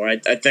hopeful anymore.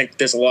 I think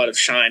there's a lot of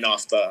shine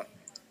off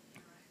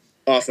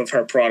of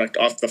her product,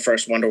 off the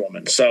first Wonder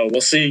Woman. So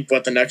we'll see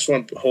what the next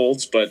one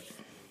holds. But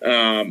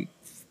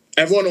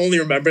everyone only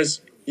remembers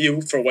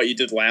you for what you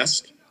did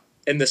last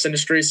in this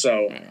industry.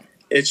 So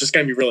it's just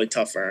going to be really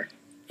tough for her.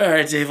 All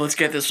right, Dave, let's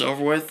get this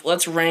over with.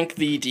 Let's rank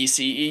the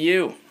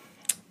DCEU.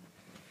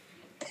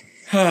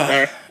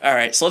 All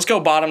right, so let's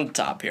go bottom to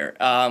top here.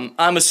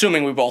 I'm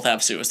assuming we both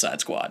have Suicide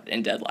Squad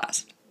in dead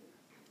last.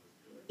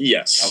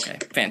 Yes. Okay,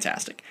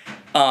 fantastic.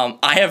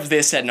 I have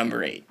this at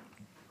number 8.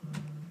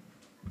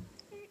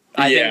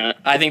 I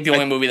think the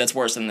only movie that's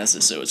worse than this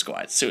is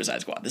Suicide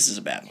Squad. This is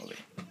a bad movie.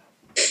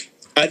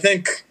 I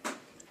think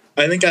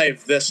I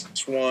have this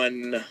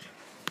one.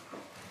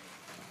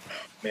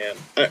 Man,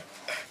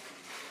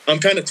 I'm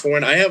kind of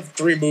torn. I have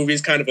 3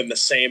 movies kind of in the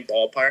same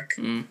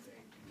ballpark.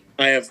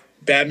 I have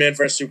Batman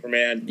vs.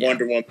 Superman,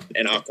 Wonder Woman,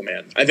 and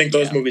Aquaman. I think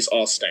those movies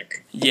all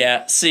stink.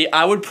 Yeah, see,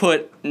 I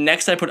put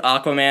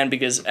Aquaman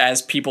because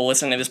as people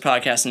listening to this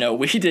podcast know,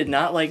 we did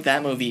not like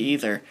that movie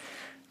either.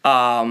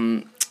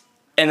 And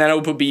then I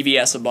would put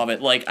BVS above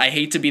it. Like, I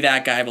hate to be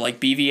that guy, but, like,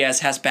 BVS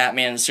has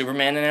Batman and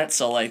Superman in it,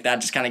 so, like, that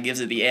just kind of gives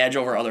it the edge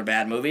over other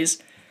bad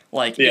movies.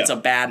 Like, it's a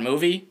bad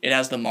movie. It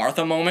has the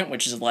Martha moment,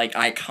 which is, like,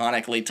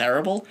 iconically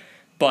terrible,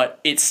 but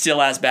it still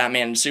has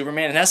Batman and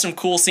Superman. It has some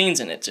cool scenes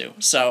in it, too.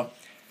 So,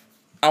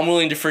 I'm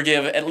willing to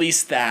forgive at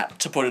least that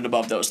to put it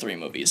above those three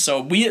movies.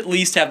 So, we at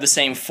least have the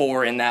same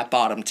four in that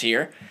bottom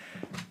tier.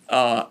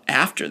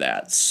 After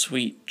that,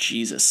 sweet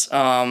Jesus.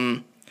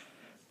 I'd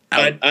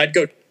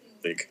go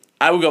League.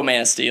 I would go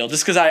Man of Steel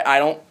just because I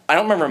don't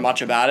remember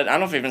much about it. I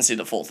don't know if I even see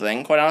the full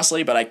thing, quite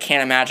honestly, but I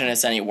can't imagine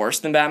it's any worse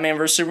than Batman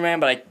vs Superman.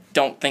 But I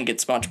don't think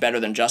it's much better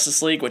than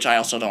Justice League, which I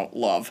also don't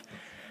love.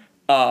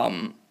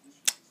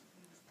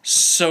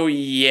 So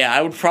yeah,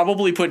 I would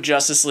probably put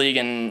Justice League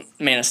and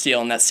Man of Steel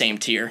in that same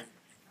tier.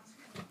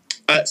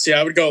 See,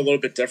 I would go a little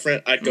bit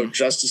different. I'd go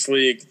Justice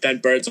League, then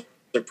Birds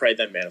of Prey,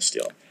 then Man of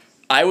Steel.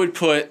 I would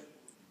put.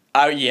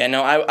 I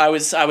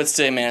would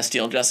say Man of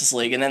Steel, Justice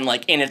League, and then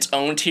like in its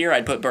own tier,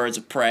 I'd put Birds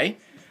of Prey,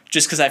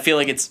 just because I feel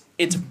like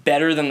it's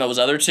better than those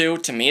other two,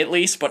 to me at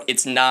least, but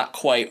it's not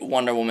quite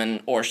Wonder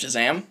Woman or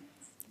Shazam.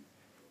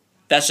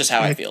 That's just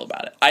how I feel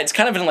about it. It's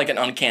kind of in like an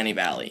uncanny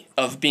valley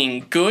of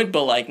being good,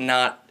 but like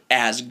not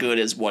as good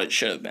as what it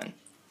should have been.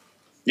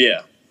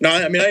 Yeah. No,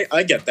 I mean,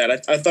 I get that.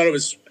 I thought it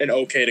was an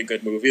okay to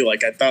good movie.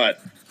 Like, I thought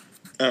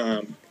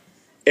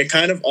it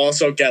kind of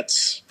also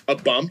gets a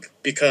bump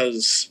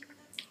because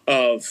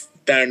of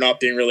there not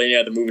being really any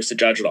other movies to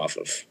judge it off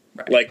of.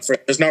 Right. Like,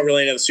 there's not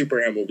really any other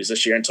superhero movies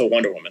this year until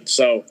Wonder Woman.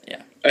 So,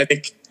 yeah.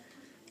 It's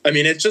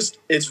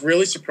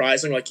really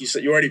surprising. Like you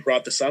said, you already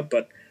brought this up,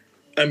 but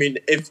I mean,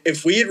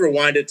 if we had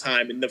rewinded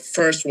time and the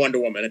first Wonder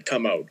Woman had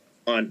come out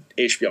on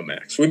HBO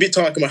Max, we'd be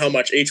talking about how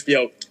much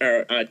HBO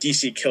or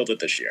DC killed it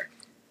this year.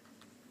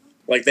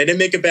 Like, they didn't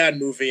make a bad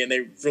movie, and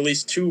they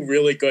released two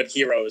really good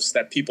heroes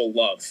that people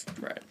love.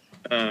 Right.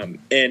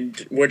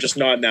 And we're just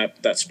not in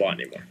that spot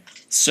anymore.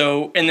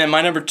 So, and then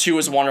my number 2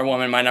 is Wonder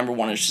Woman. My number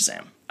 1 is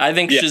Shazam. I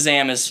think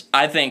Shazam is,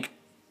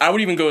 I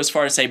would even go as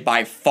far as say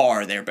by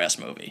far their best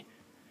movie.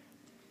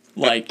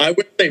 Like, I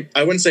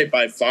wouldn't say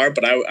by far,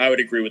 but I would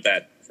agree with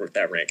that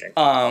ranking.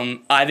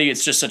 I think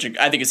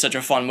it's such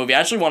a fun movie. I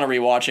actually want to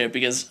rewatch it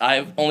because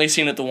I've only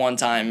seen it the one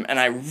time and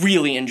I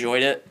really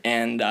enjoyed it.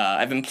 And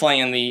I've been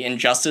playing the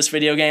Injustice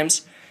video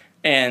games,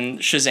 and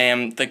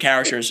Shazam, the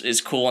character is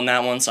cool in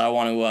that one, so I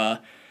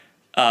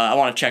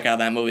want to check out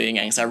that movie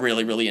again because I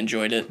really, really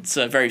enjoyed it. It's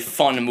a very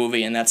fun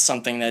movie, and that's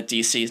something that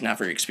DC is not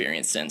very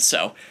experienced in.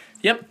 So,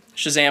 yep,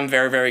 Shazam,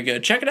 very, very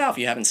good. Check it out if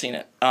you haven't seen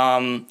it.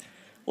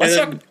 Let's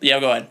talk. Yeah,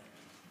 go ahead.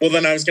 Well,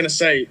 then I was going to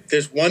say,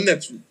 there's one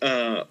that's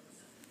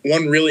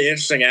one really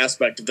interesting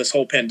aspect of this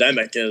whole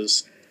pandemic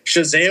is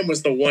Shazam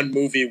was the one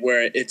movie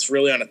where it's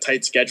really on a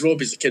tight schedule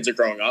because the kids are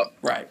growing up.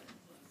 Right.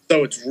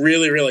 So it's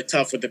really, really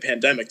tough with the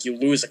pandemic. You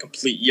lose a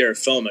complete year of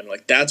filming.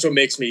 Like, that's what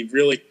makes me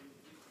really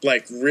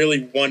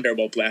wonder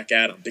about Black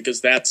Adam,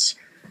 because that's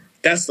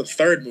the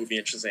third movie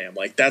in Shazam.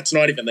 Like, that's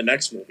not even the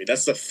next movie.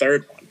 That's the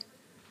third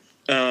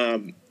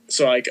one.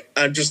 So, like,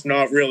 I'm just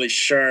not really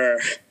sure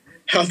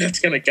how that's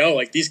going to go.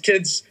 Like, these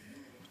kids,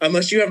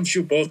 unless you have them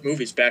shoot both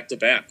movies back to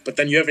back, but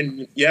then you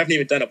haven't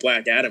even done a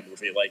Black Adam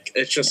movie. Like,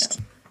 it's just...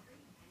 Yeah.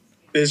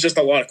 There's just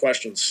a lot of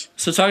questions.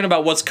 So talking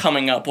about what's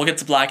coming up, we'll get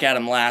to Black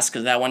Adam last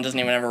because that one doesn't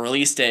even have a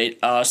release date.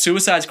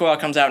 Suicide Squad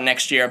comes out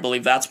next year. I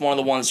believe that's one of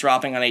the ones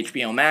dropping on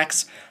HBO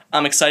Max.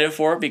 I'm excited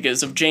for it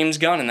because of James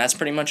Gunn, and that's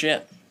pretty much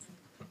it.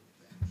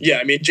 Yeah,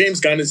 I mean, James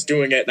Gunn is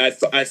doing it, and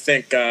I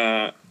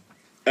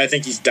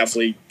think he's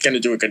definitely going to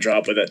do a good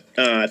job with it.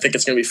 I think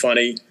it's going to be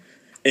funny,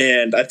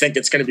 and I think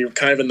it's going to be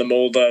kind of in the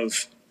mold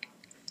of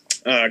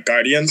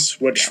Guardians,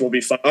 which will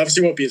be fun.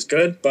 Obviously, won't be as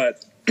good,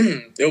 but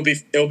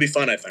it'll be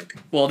fun, I think.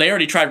 Well, they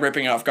already tried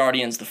ripping off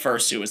Guardians, the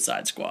first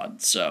Suicide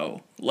Squad,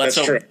 so let's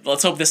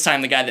hope this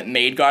time the guy that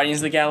made Guardians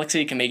of the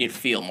Galaxy can make it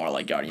feel more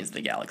like Guardians of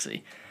the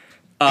Galaxy.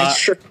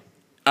 Sure.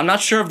 I'm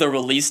not sure of the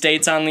release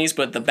dates on these,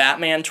 but the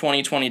Batman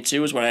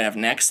 2022 is what I have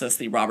next. That's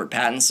the Robert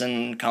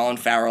Pattinson, Colin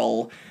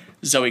Farrell,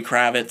 Zoe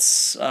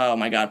Kravitz. Oh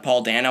my God,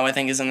 Paul Dano I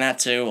think is in that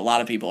too. A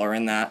lot of people are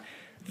in that.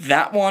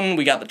 That one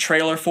we got the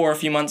trailer for a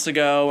few months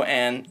ago,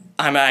 and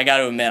I got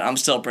to admit I'm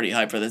still pretty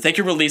hyped for this. They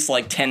could release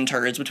like 10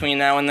 turds between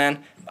now and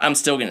then. I'm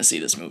still gonna see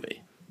this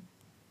movie.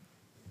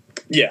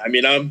 Yeah, I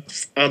mean I'm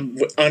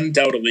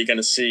undoubtedly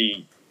gonna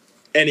see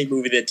any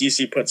movie that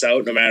DC puts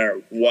out, no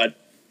matter what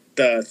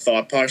the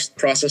thought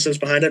process is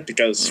behind it,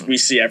 because we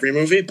see every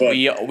movie. But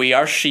we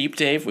are sheep,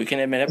 Dave. We can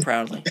admit it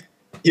proudly.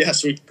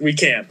 Yes, we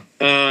can.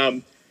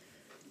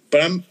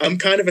 But I'm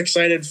kind of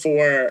excited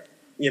for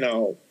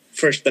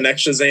the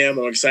next Shazam.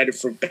 I'm excited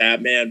for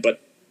Batman,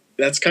 but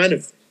that's kind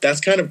of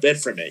it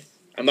for me.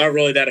 I'm not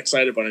really that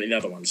excited about any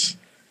other ones.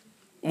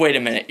 Wait a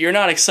minute, you're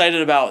not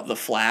excited about The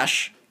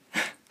Flash?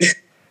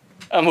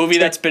 A movie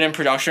that's been in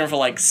production for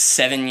like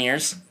 7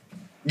 years?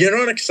 You're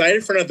not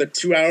excited for another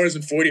 2 hours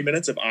and 40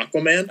 minutes of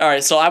Aquaman? All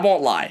right, so I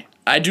won't lie.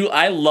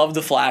 I love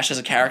The Flash as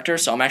a character,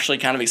 so I'm actually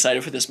kind of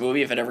excited for this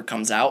movie if it ever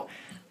comes out.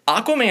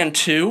 Aquaman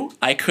 2,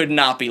 I could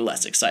not be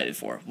less excited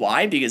for.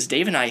 Why? Because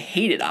Dave and I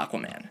hated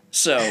Aquaman.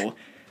 So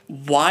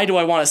why do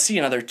I want to see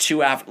another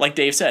like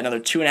Dave said, another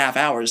 2.5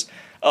 hours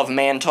of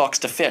man talks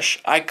to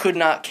fish? I could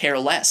not care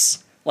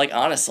less. Like,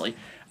 honestly,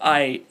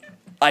 I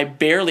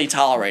barely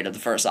tolerated the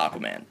first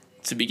Aquaman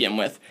to begin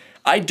with.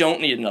 I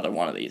don't need another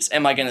one of these.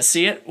 Am I going to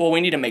see it? Well, we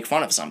need to make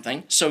fun of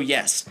something, so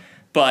yes.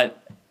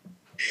 But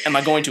am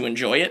I going to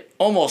enjoy it?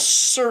 Almost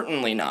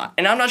certainly not.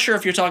 And I'm not sure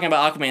if you're talking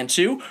about Aquaman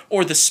 2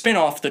 or the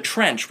spin-off, The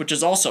Trench, which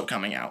is also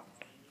coming out.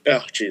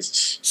 Oh,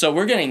 Jesus. So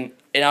we're getting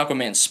an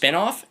Aquaman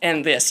spin-off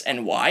and this,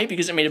 and why?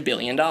 Because it made $1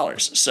 billion.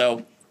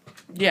 So,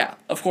 yeah,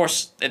 of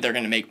course they're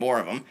going to make more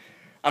of them.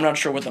 I'm not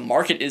sure what the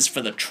market is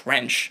for The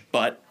Trench,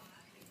 but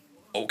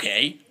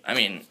okay. I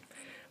mean,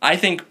 I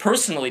think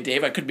personally,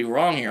 Dave, I could be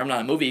wrong here, I'm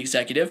not a movie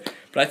executive,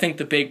 but I think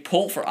the big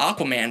pull for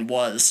Aquaman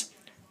was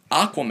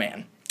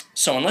Aquaman.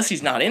 So unless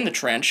he's not in The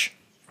Trench,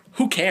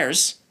 who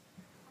cares?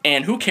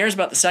 And who cares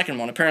about the second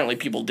one? Apparently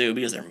people do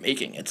because they're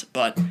making it,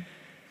 but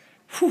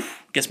whew,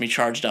 gets me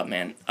charged up,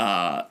 man.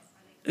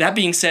 That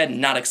being said,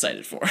 not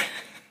excited for.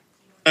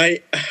 I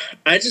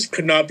just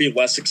could not be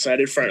less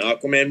excited for an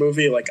Aquaman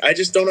movie. Like, I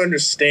just don't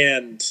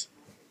understand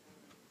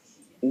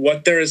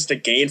what there is to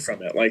gain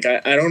from it. Like, I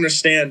don't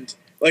understand.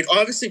 Like,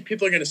 obviously,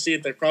 people are going to see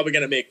it. They're probably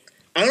going to make.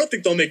 I don't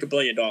think they'll make $1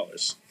 billion.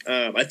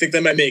 I think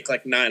they might make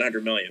like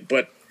 $900 million,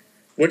 but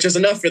which is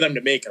enough for them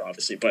to make it,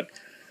 obviously. But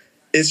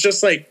it's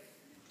just like,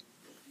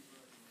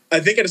 I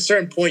think at a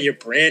certain point, your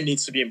brand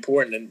needs to be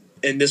important,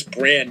 and this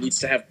brand needs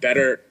to have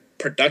better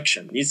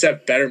production, needs to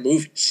have better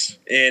movies.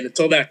 And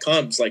until that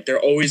comes, like, they're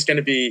always going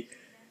to be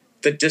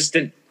the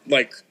distant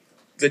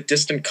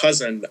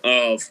cousin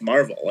of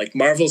Marvel. Like,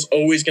 Marvel's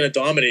always going to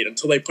dominate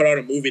until they put out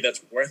a movie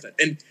that's worth it.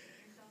 And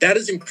that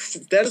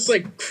is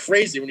like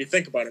crazy when you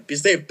think about it,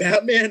 because they have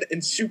Batman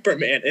and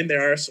Superman in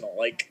their arsenal.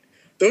 Like,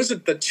 those are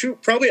the two,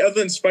 probably other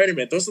than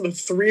Spider-Man, those are the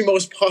three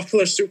most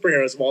popular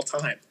superheroes of all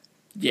time.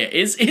 Yeah,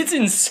 it's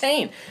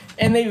insane.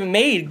 And they've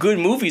made good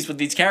movies with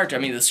these characters.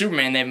 I mean, the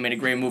Superman, they haven't made a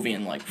great movie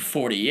in like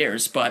 40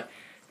 years, but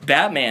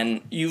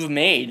Batman, you've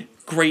made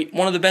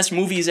one of the best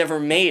movies ever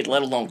made,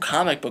 let alone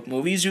comic book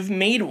movies. You've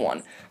made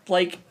one.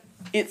 Like,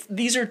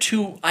 these are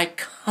two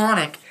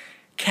iconic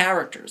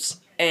characters.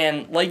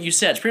 And like you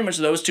said, it's pretty much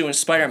those two and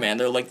Spider-Man.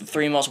 They're like the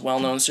three most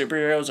well-known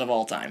superheroes of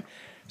all time.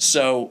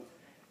 So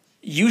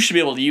you should be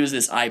able to use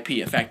this IP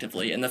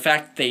effectively. And the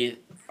fact that they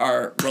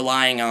are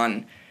relying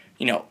on,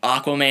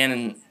 Aquaman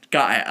and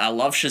God, I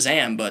love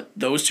Shazam, but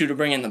those two to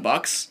bring in the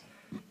Bucks,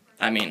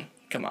 I mean,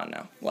 come on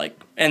now. Like,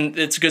 and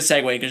it's a good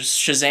segue because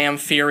Shazam: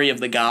 Fury of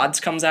the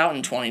Gods comes out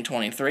in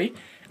 2023.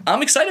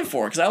 I'm excited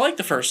for it because I like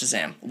the first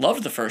Shazam.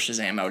 Loved the first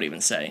Shazam, I would even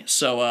say.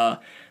 So,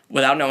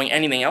 without knowing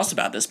anything else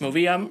about this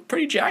movie, I'm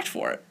pretty jacked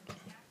for it.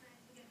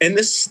 And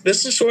this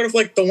is sort of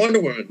like the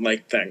Wonder Woman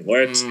like thing,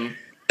 where it's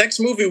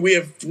next movie we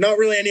have not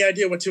really any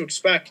idea what to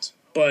expect,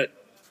 but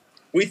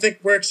we think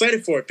we're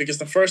excited for it because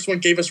the first one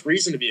gave us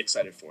reason to be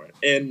excited for it.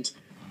 And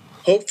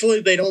hopefully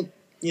they don't,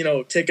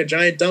 take a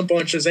giant dump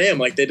on Shazam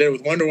like they did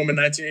with Wonder Woman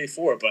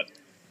 1984. But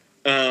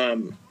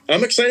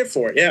I'm excited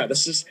for it. Yeah,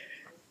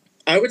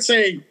 I would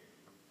say,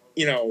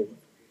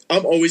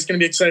 I'm always going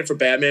to be excited for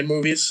Batman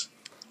movies,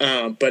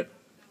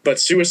 but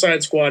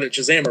Suicide Squad and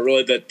Shazam are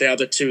really the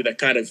other two that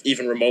kind of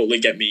even remotely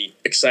get me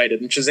excited.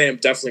 And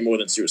Shazam definitely more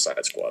than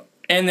Suicide Squad.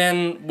 And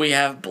then we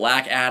have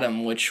Black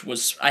Adam, which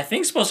was, I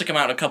think, supposed to come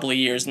out in a couple of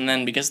years, and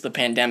then because of the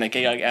pandemic,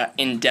 it got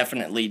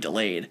indefinitely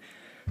delayed.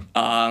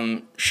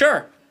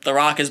 Sure, The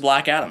Rock is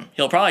Black Adam.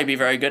 He'll probably be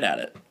very good at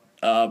it.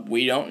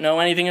 We don't know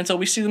anything until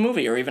we see the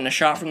movie or even a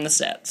shot from the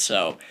set.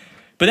 So,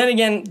 but then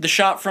again, the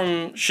shot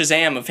from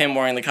Shazam of him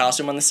wearing the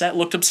costume on the set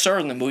looked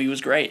absurd, and the movie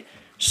was great.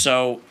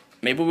 So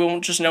maybe we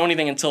won't just know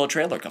anything until a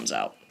trailer comes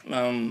out.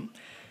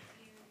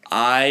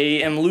 I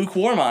am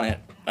lukewarm on it,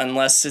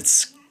 unless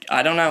it's...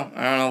 I don't know.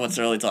 I don't know what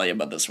to really tell you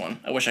about this one.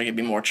 I wish I could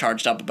be more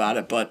charged up about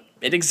it, but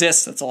it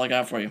exists. That's all I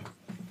got for you.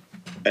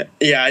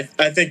 Yeah,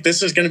 I think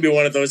this is going to be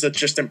one of those that's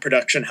just in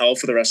production hell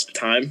for the rest of the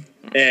time,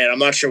 and I'm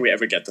not sure we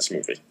ever get this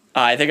movie.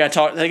 I think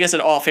I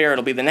said off air,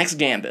 it'll be the next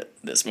Gambit,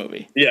 this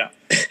movie. Yeah,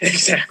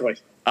 exactly.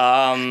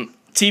 TV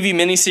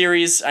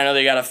miniseries, I know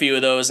they got a few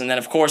of those, and then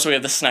of course we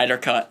have the Snyder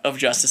Cut of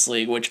Justice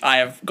League, which I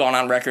have gone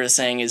on record as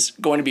saying is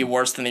going to be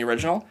worse than the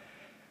original,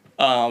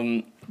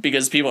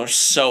 because people are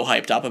so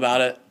hyped up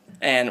about it.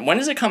 And when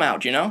does it come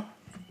out, do you know?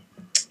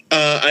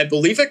 I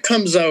believe it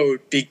comes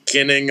out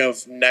beginning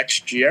of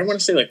next year. I want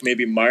to say like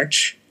maybe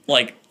March.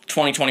 Like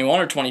 2021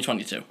 or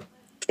 2022?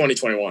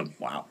 2021.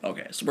 Wow,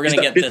 okay. So we're going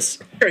to get this.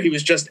 He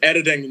was just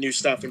editing the new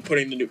stuff and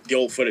putting the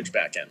old footage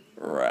back in.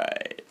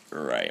 Right.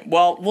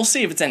 Well, we'll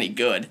see if it's any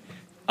good.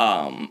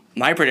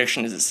 My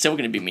prediction is it's still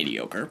going to be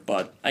mediocre,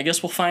 but I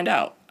guess we'll find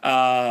out.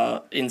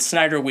 In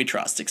Snyder we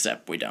trust,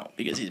 except we don't,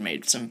 because he's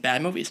made some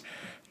bad movies.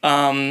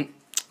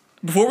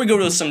 Before we go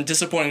to some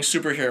disappointing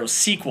superhero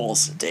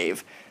sequels,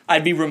 Dave,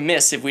 I'd be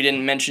remiss if we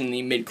didn't mention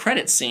the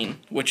mid-credits scene,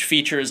 which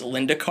features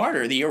Linda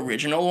Carter, the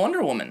original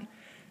Wonder Woman.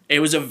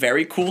 It was a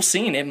very cool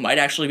scene. It might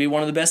actually be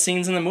one of the best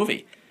scenes in the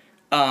movie,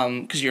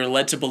 because you're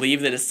led to believe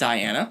that it's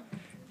Diana,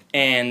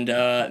 and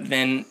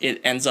then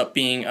it ends up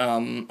being,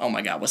 oh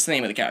my god, what's the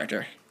name of the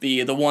character?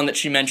 The one that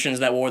she mentions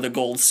that wore the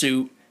gold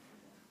suit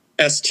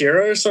S.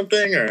 Tira or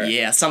something, or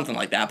Yeah, something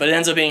like that. But it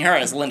ends up being her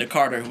as Linda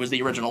Carter, who was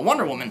the original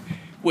Wonder Woman,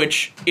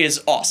 which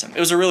is awesome. It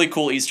was a really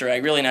cool Easter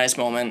egg, really nice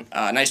moment,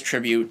 nice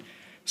tribute.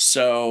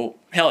 So,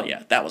 hell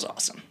yeah, that was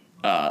awesome.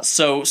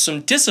 So,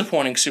 some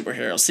disappointing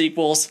superhero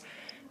sequels.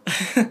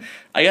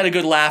 I got a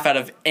good laugh out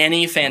of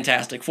any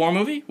Fantastic Four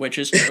movie, which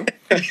is true.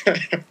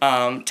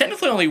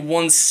 Technically only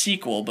one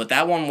sequel, but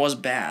that one was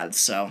bad,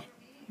 so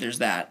there's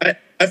that.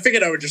 I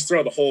figured I would just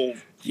throw the whole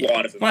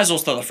lot of it. Might as well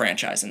throw the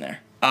franchise in there.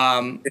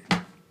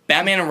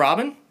 Batman and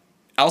Robin.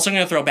 Also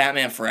going to throw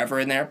Batman Forever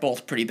in there.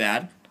 Both pretty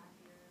bad.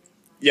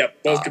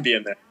 Yep, both could be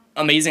in there.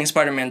 Amazing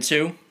Spider-Man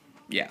 2.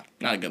 Yeah,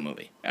 not a good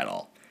movie at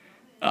all.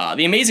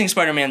 The Amazing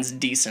Spider-Man's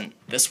decent.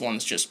 This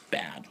one's just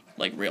bad.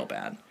 Like, real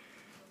bad.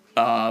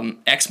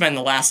 X-Men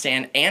The Last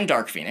Stand and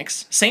Dark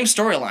Phoenix. Same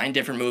storyline,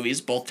 different movies,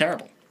 both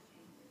terrible.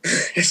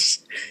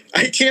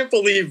 I can't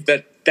believe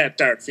that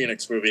Dark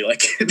Phoenix movie.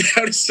 Like,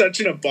 that is such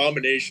an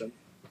abomination.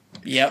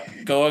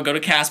 Yep, go to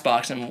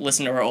Castbox and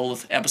listen to our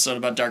old episode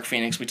about Dark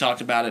Phoenix. We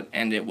talked about it,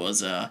 and it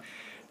was, I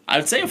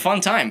would say a fun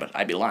time, but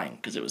I'd be lying,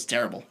 because it was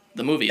terrible.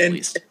 The movie, at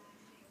least.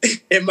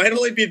 It might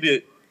only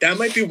be that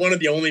might be one of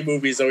the only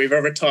movies that we've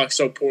ever talked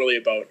so poorly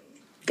about.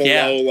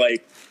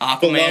 Like,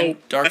 Aquaman,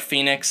 Dark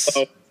Phoenix.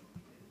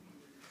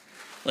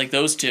 Like,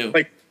 those two.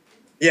 Like,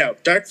 yeah,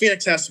 Dark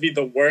Phoenix has to be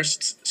the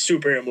worst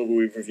superhero movie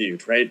we've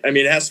reviewed, right? I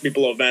mean, it has to be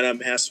below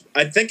Venom.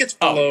 I think it's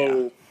below...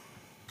 Oh, yeah.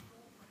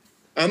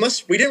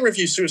 Unless we didn't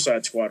review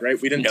Suicide Squad, right?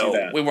 We didn't do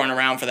that. No, we weren't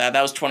around for that.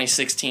 That was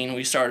 2016.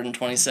 We started in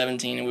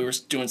 2017, and we were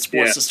doing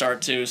sports to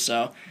start too.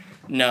 So,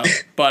 no.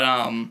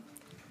 But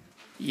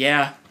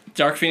yeah,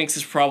 Dark Phoenix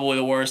is probably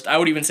the worst. I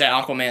would even say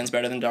Aquaman's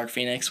better than Dark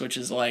Phoenix, which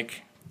is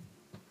like.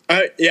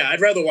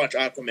 I'd rather watch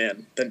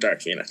Aquaman than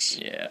Dark Phoenix.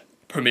 Yeah,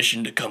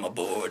 permission to come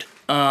aboard.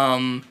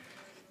 And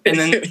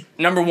then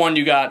number 1,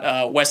 you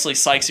got Wesley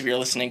Sykes. If you're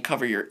listening,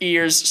 cover your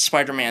ears.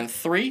 Spider-Man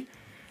 3.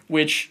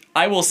 Which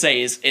I will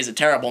say is a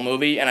terrible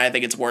movie, and I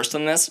think it's worse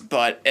than this,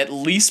 but at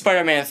least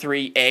Spider-Man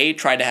 3, A,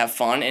 tried to have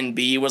fun, and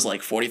B, was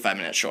like 45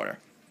 minutes shorter.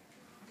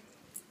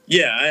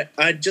 Yeah,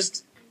 I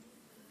just...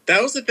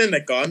 That was the thing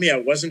that got me. I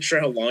wasn't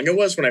sure how long it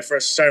was when I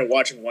first started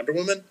watching Wonder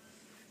Woman.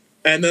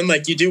 And then,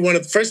 like, you do one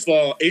of... First of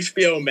all,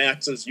 HBO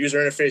Max's user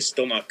interface is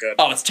still not good.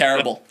 Oh, it's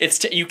terrible.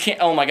 You can't...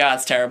 Oh, my God,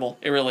 it's terrible.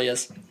 It really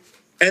is.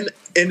 And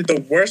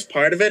the worst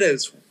part of it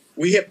is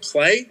we hit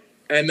play...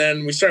 And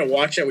then we started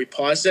watching it, we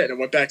paused it, and it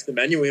went back to the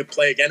menu, we hit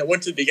play again, it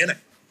went to the beginning.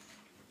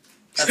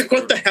 It's like,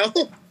 what the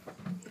hell?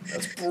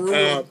 That's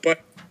brutal.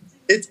 But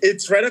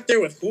it's right up there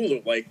with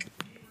Hulu. Like,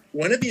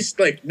 one of these,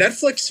 like,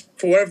 Netflix,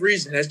 for whatever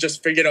reason, has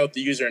just figured out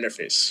the user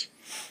interface.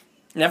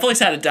 Netflix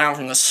had it down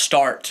from the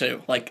start,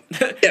 too. Like,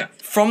 yeah.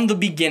 From the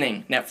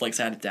beginning, Netflix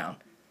had it down.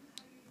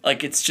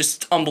 Like, it's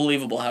just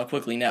unbelievable how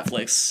quickly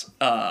Netflix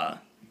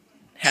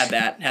had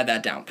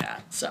that down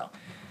pat. So,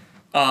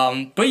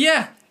 but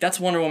yeah. That's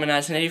Wonder Woman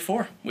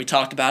 1984. We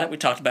talked about it. We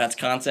talked about its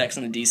context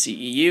in the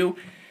DCEU.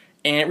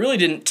 And it really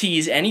didn't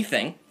tease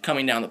anything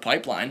coming down the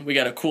pipeline. We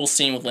got a cool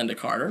scene with Linda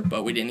Carter,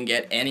 but we didn't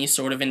get any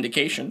sort of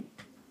indication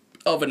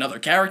of another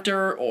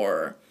character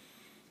or,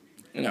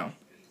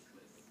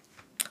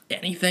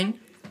 anything,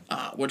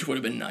 which would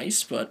have been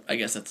nice, but I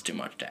guess that's too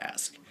much to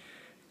ask.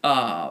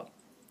 I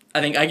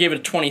think I gave it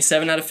a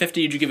 27 out of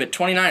 50. Did you give it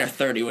 29 or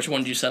 30? Which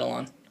one did you settle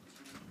on?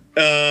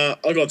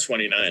 I'll go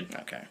 29.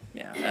 Okay,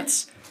 yeah,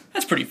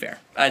 That's pretty fair.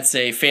 I'd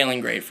say failing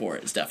grade for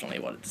it is definitely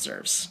what it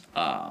deserves.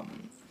 How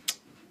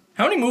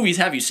many movies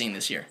have you seen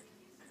this year?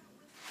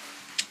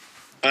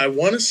 I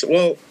want to...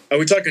 Well, are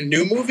we talking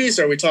new movies,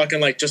 or are we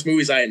talking, like, just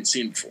movies I hadn't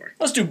seen before?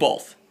 Let's do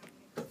both.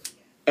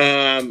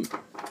 I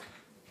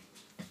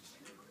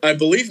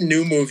believe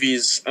new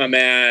movies I'm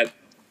at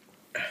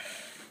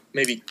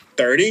maybe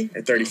 30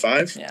 or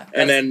 35. Yeah.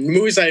 And then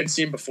movies I hadn't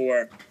seen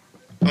before,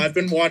 I've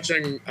been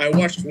watching... I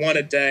watched one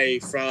a day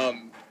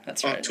from...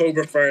 That's right.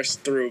 October 1st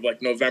through,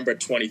 like, November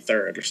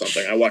 23rd or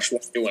something. I watched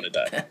one a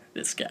day.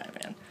 This guy,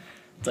 man.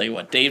 I'll tell you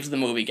what, Dave's the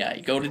movie guy.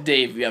 You go to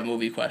Dave if you have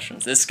movie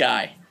questions. This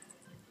guy,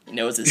 he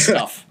knows his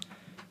stuff.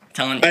 I'm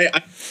telling you.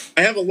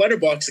 I have a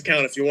Letterboxd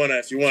account if you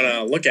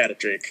wanna look at it,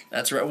 Jake.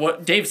 That's right.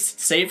 What, Dave,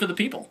 say it for the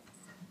people.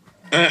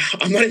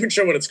 I'm not even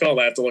sure what it's called.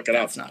 I have to look it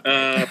up. That's not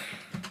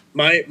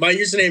my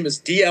username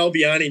is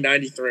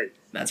DLBiani93.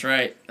 That's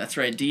right.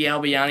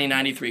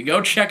 DLBiani93.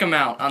 Go check him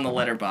out on the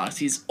Letterboxd.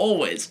 He's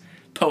always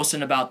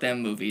posting about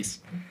them movies.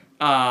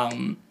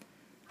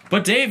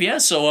 But Dave, yeah,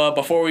 so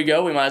before we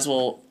go, we might as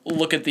well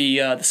look at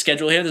the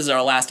schedule here. This is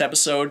our last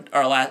episode,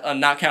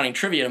 not counting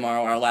trivia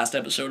tomorrow, our last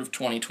episode of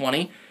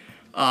 2020.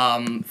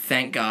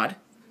 Thank God.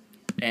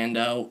 And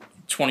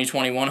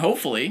 2021,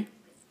 hopefully,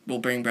 will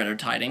bring better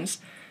tidings.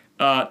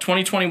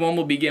 2021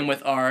 will begin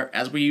with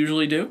as we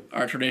usually do,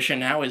 our tradition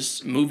now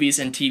is movies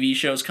and TV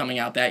shows coming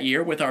out that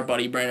year with our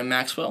buddy Brandon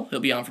Maxwell.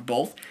 He'll be on for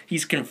both.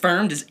 He's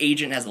confirmed, his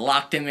agent has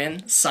locked him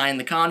in, signed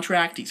the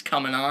contract, he's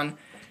coming on.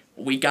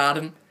 We got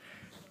him.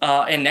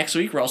 And next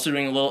week, we're also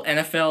doing a little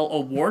NFL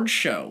awards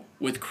show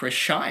with Chris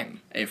Scheim,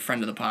 a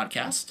friend of the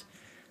podcast.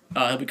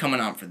 He'll be coming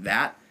on for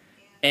that.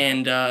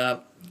 And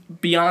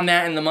Beyond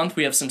that, in the month,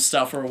 we have some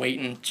stuff we're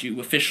waiting to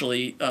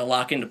officially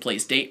lock into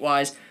place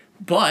date-wise.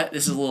 But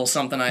this is a little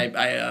something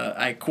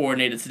I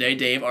coordinated today,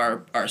 Dave.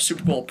 Our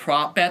Super Bowl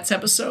prop bets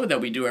episode that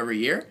we do every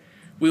year.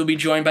 We will be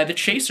joined by the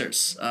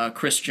Chasers.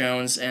 Chris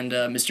Jones and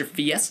Mr.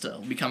 Fiesta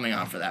will be coming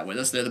on for that with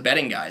us. They're the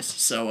betting guys.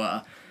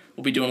 So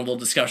we'll be doing a little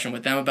discussion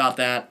with them about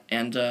that.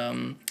 And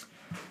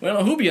we don't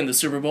know who'll be in the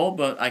Super Bowl,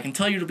 but I can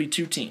tell you it'll be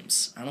two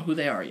teams. I don't know who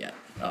they are yet.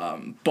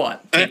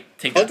 But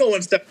take I'll that. go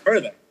one step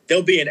further.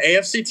 There'll be an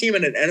AFC team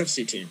and an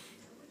NFC team.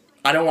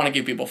 I don't want to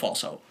give people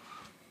false hope.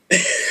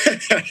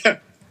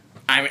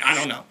 I mean,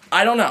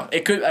 I don't know.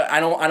 It could. I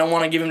don't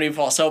want to give them any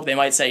false hope. They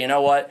might say, you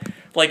know what?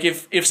 Like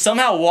if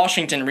somehow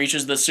Washington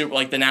reaches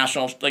the the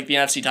national, like the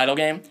NFC title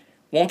game,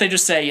 won't they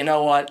just say, you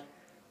know what?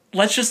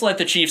 Let's just let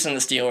the Chiefs and the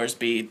Steelers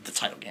be the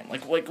title game.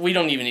 Like we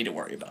don't even need to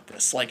worry about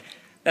this. Like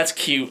that's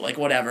cute. Like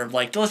whatever.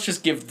 Like let's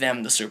just give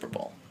them the Super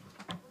Bowl.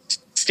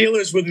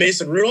 Steelers with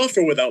Mason Rudolph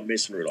or without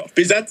Mason Rudolph?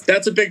 Because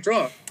that's a big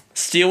draw.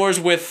 Steelers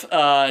with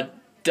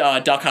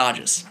Duck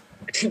Hodges.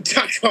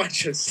 Duck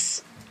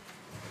Hodges.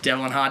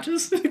 Devlin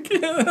Hodges? Took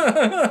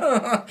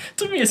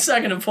me a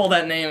second to pull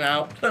that name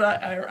out, but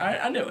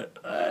I knew it.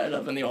 I had it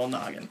up in the old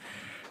noggin.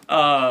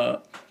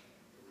 But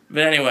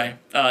anyway,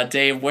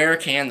 Dave, where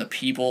can the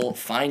people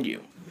find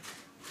you?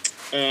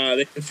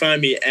 They can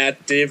find me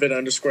at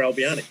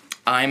David_Albiani.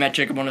 I'm at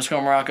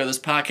Jacob_Morocco. This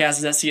podcast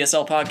is at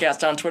CSL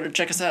Podcast on Twitter.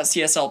 Check us out at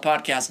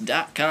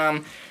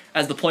CSLpodcast.com.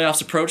 As the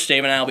playoffs approach,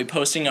 Dave and I will be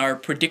posting our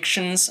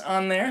predictions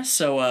on there,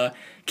 so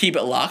keep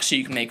it locked so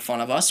you can make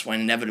fun of us when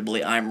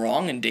inevitably I'm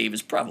wrong and Dave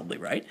is probably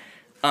right.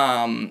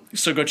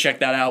 So go check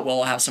that out.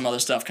 We'll have some other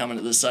stuff coming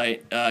to the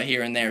site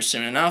here and there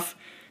soon enough.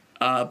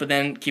 But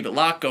then keep it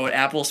locked. Go to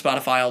Apple,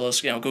 Spotify, all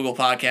those, Google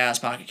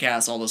Podcasts, Pocket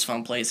Casts, all those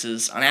fun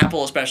places. On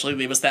Apple especially,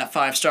 leave us that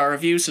 5-star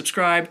review,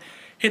 subscribe,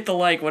 hit the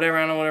like, whatever,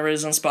 I don't know, whatever it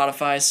is on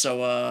Spotify.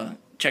 So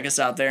check us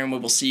out there, and we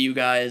will see you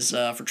guys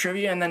for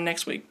trivia and then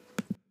next week.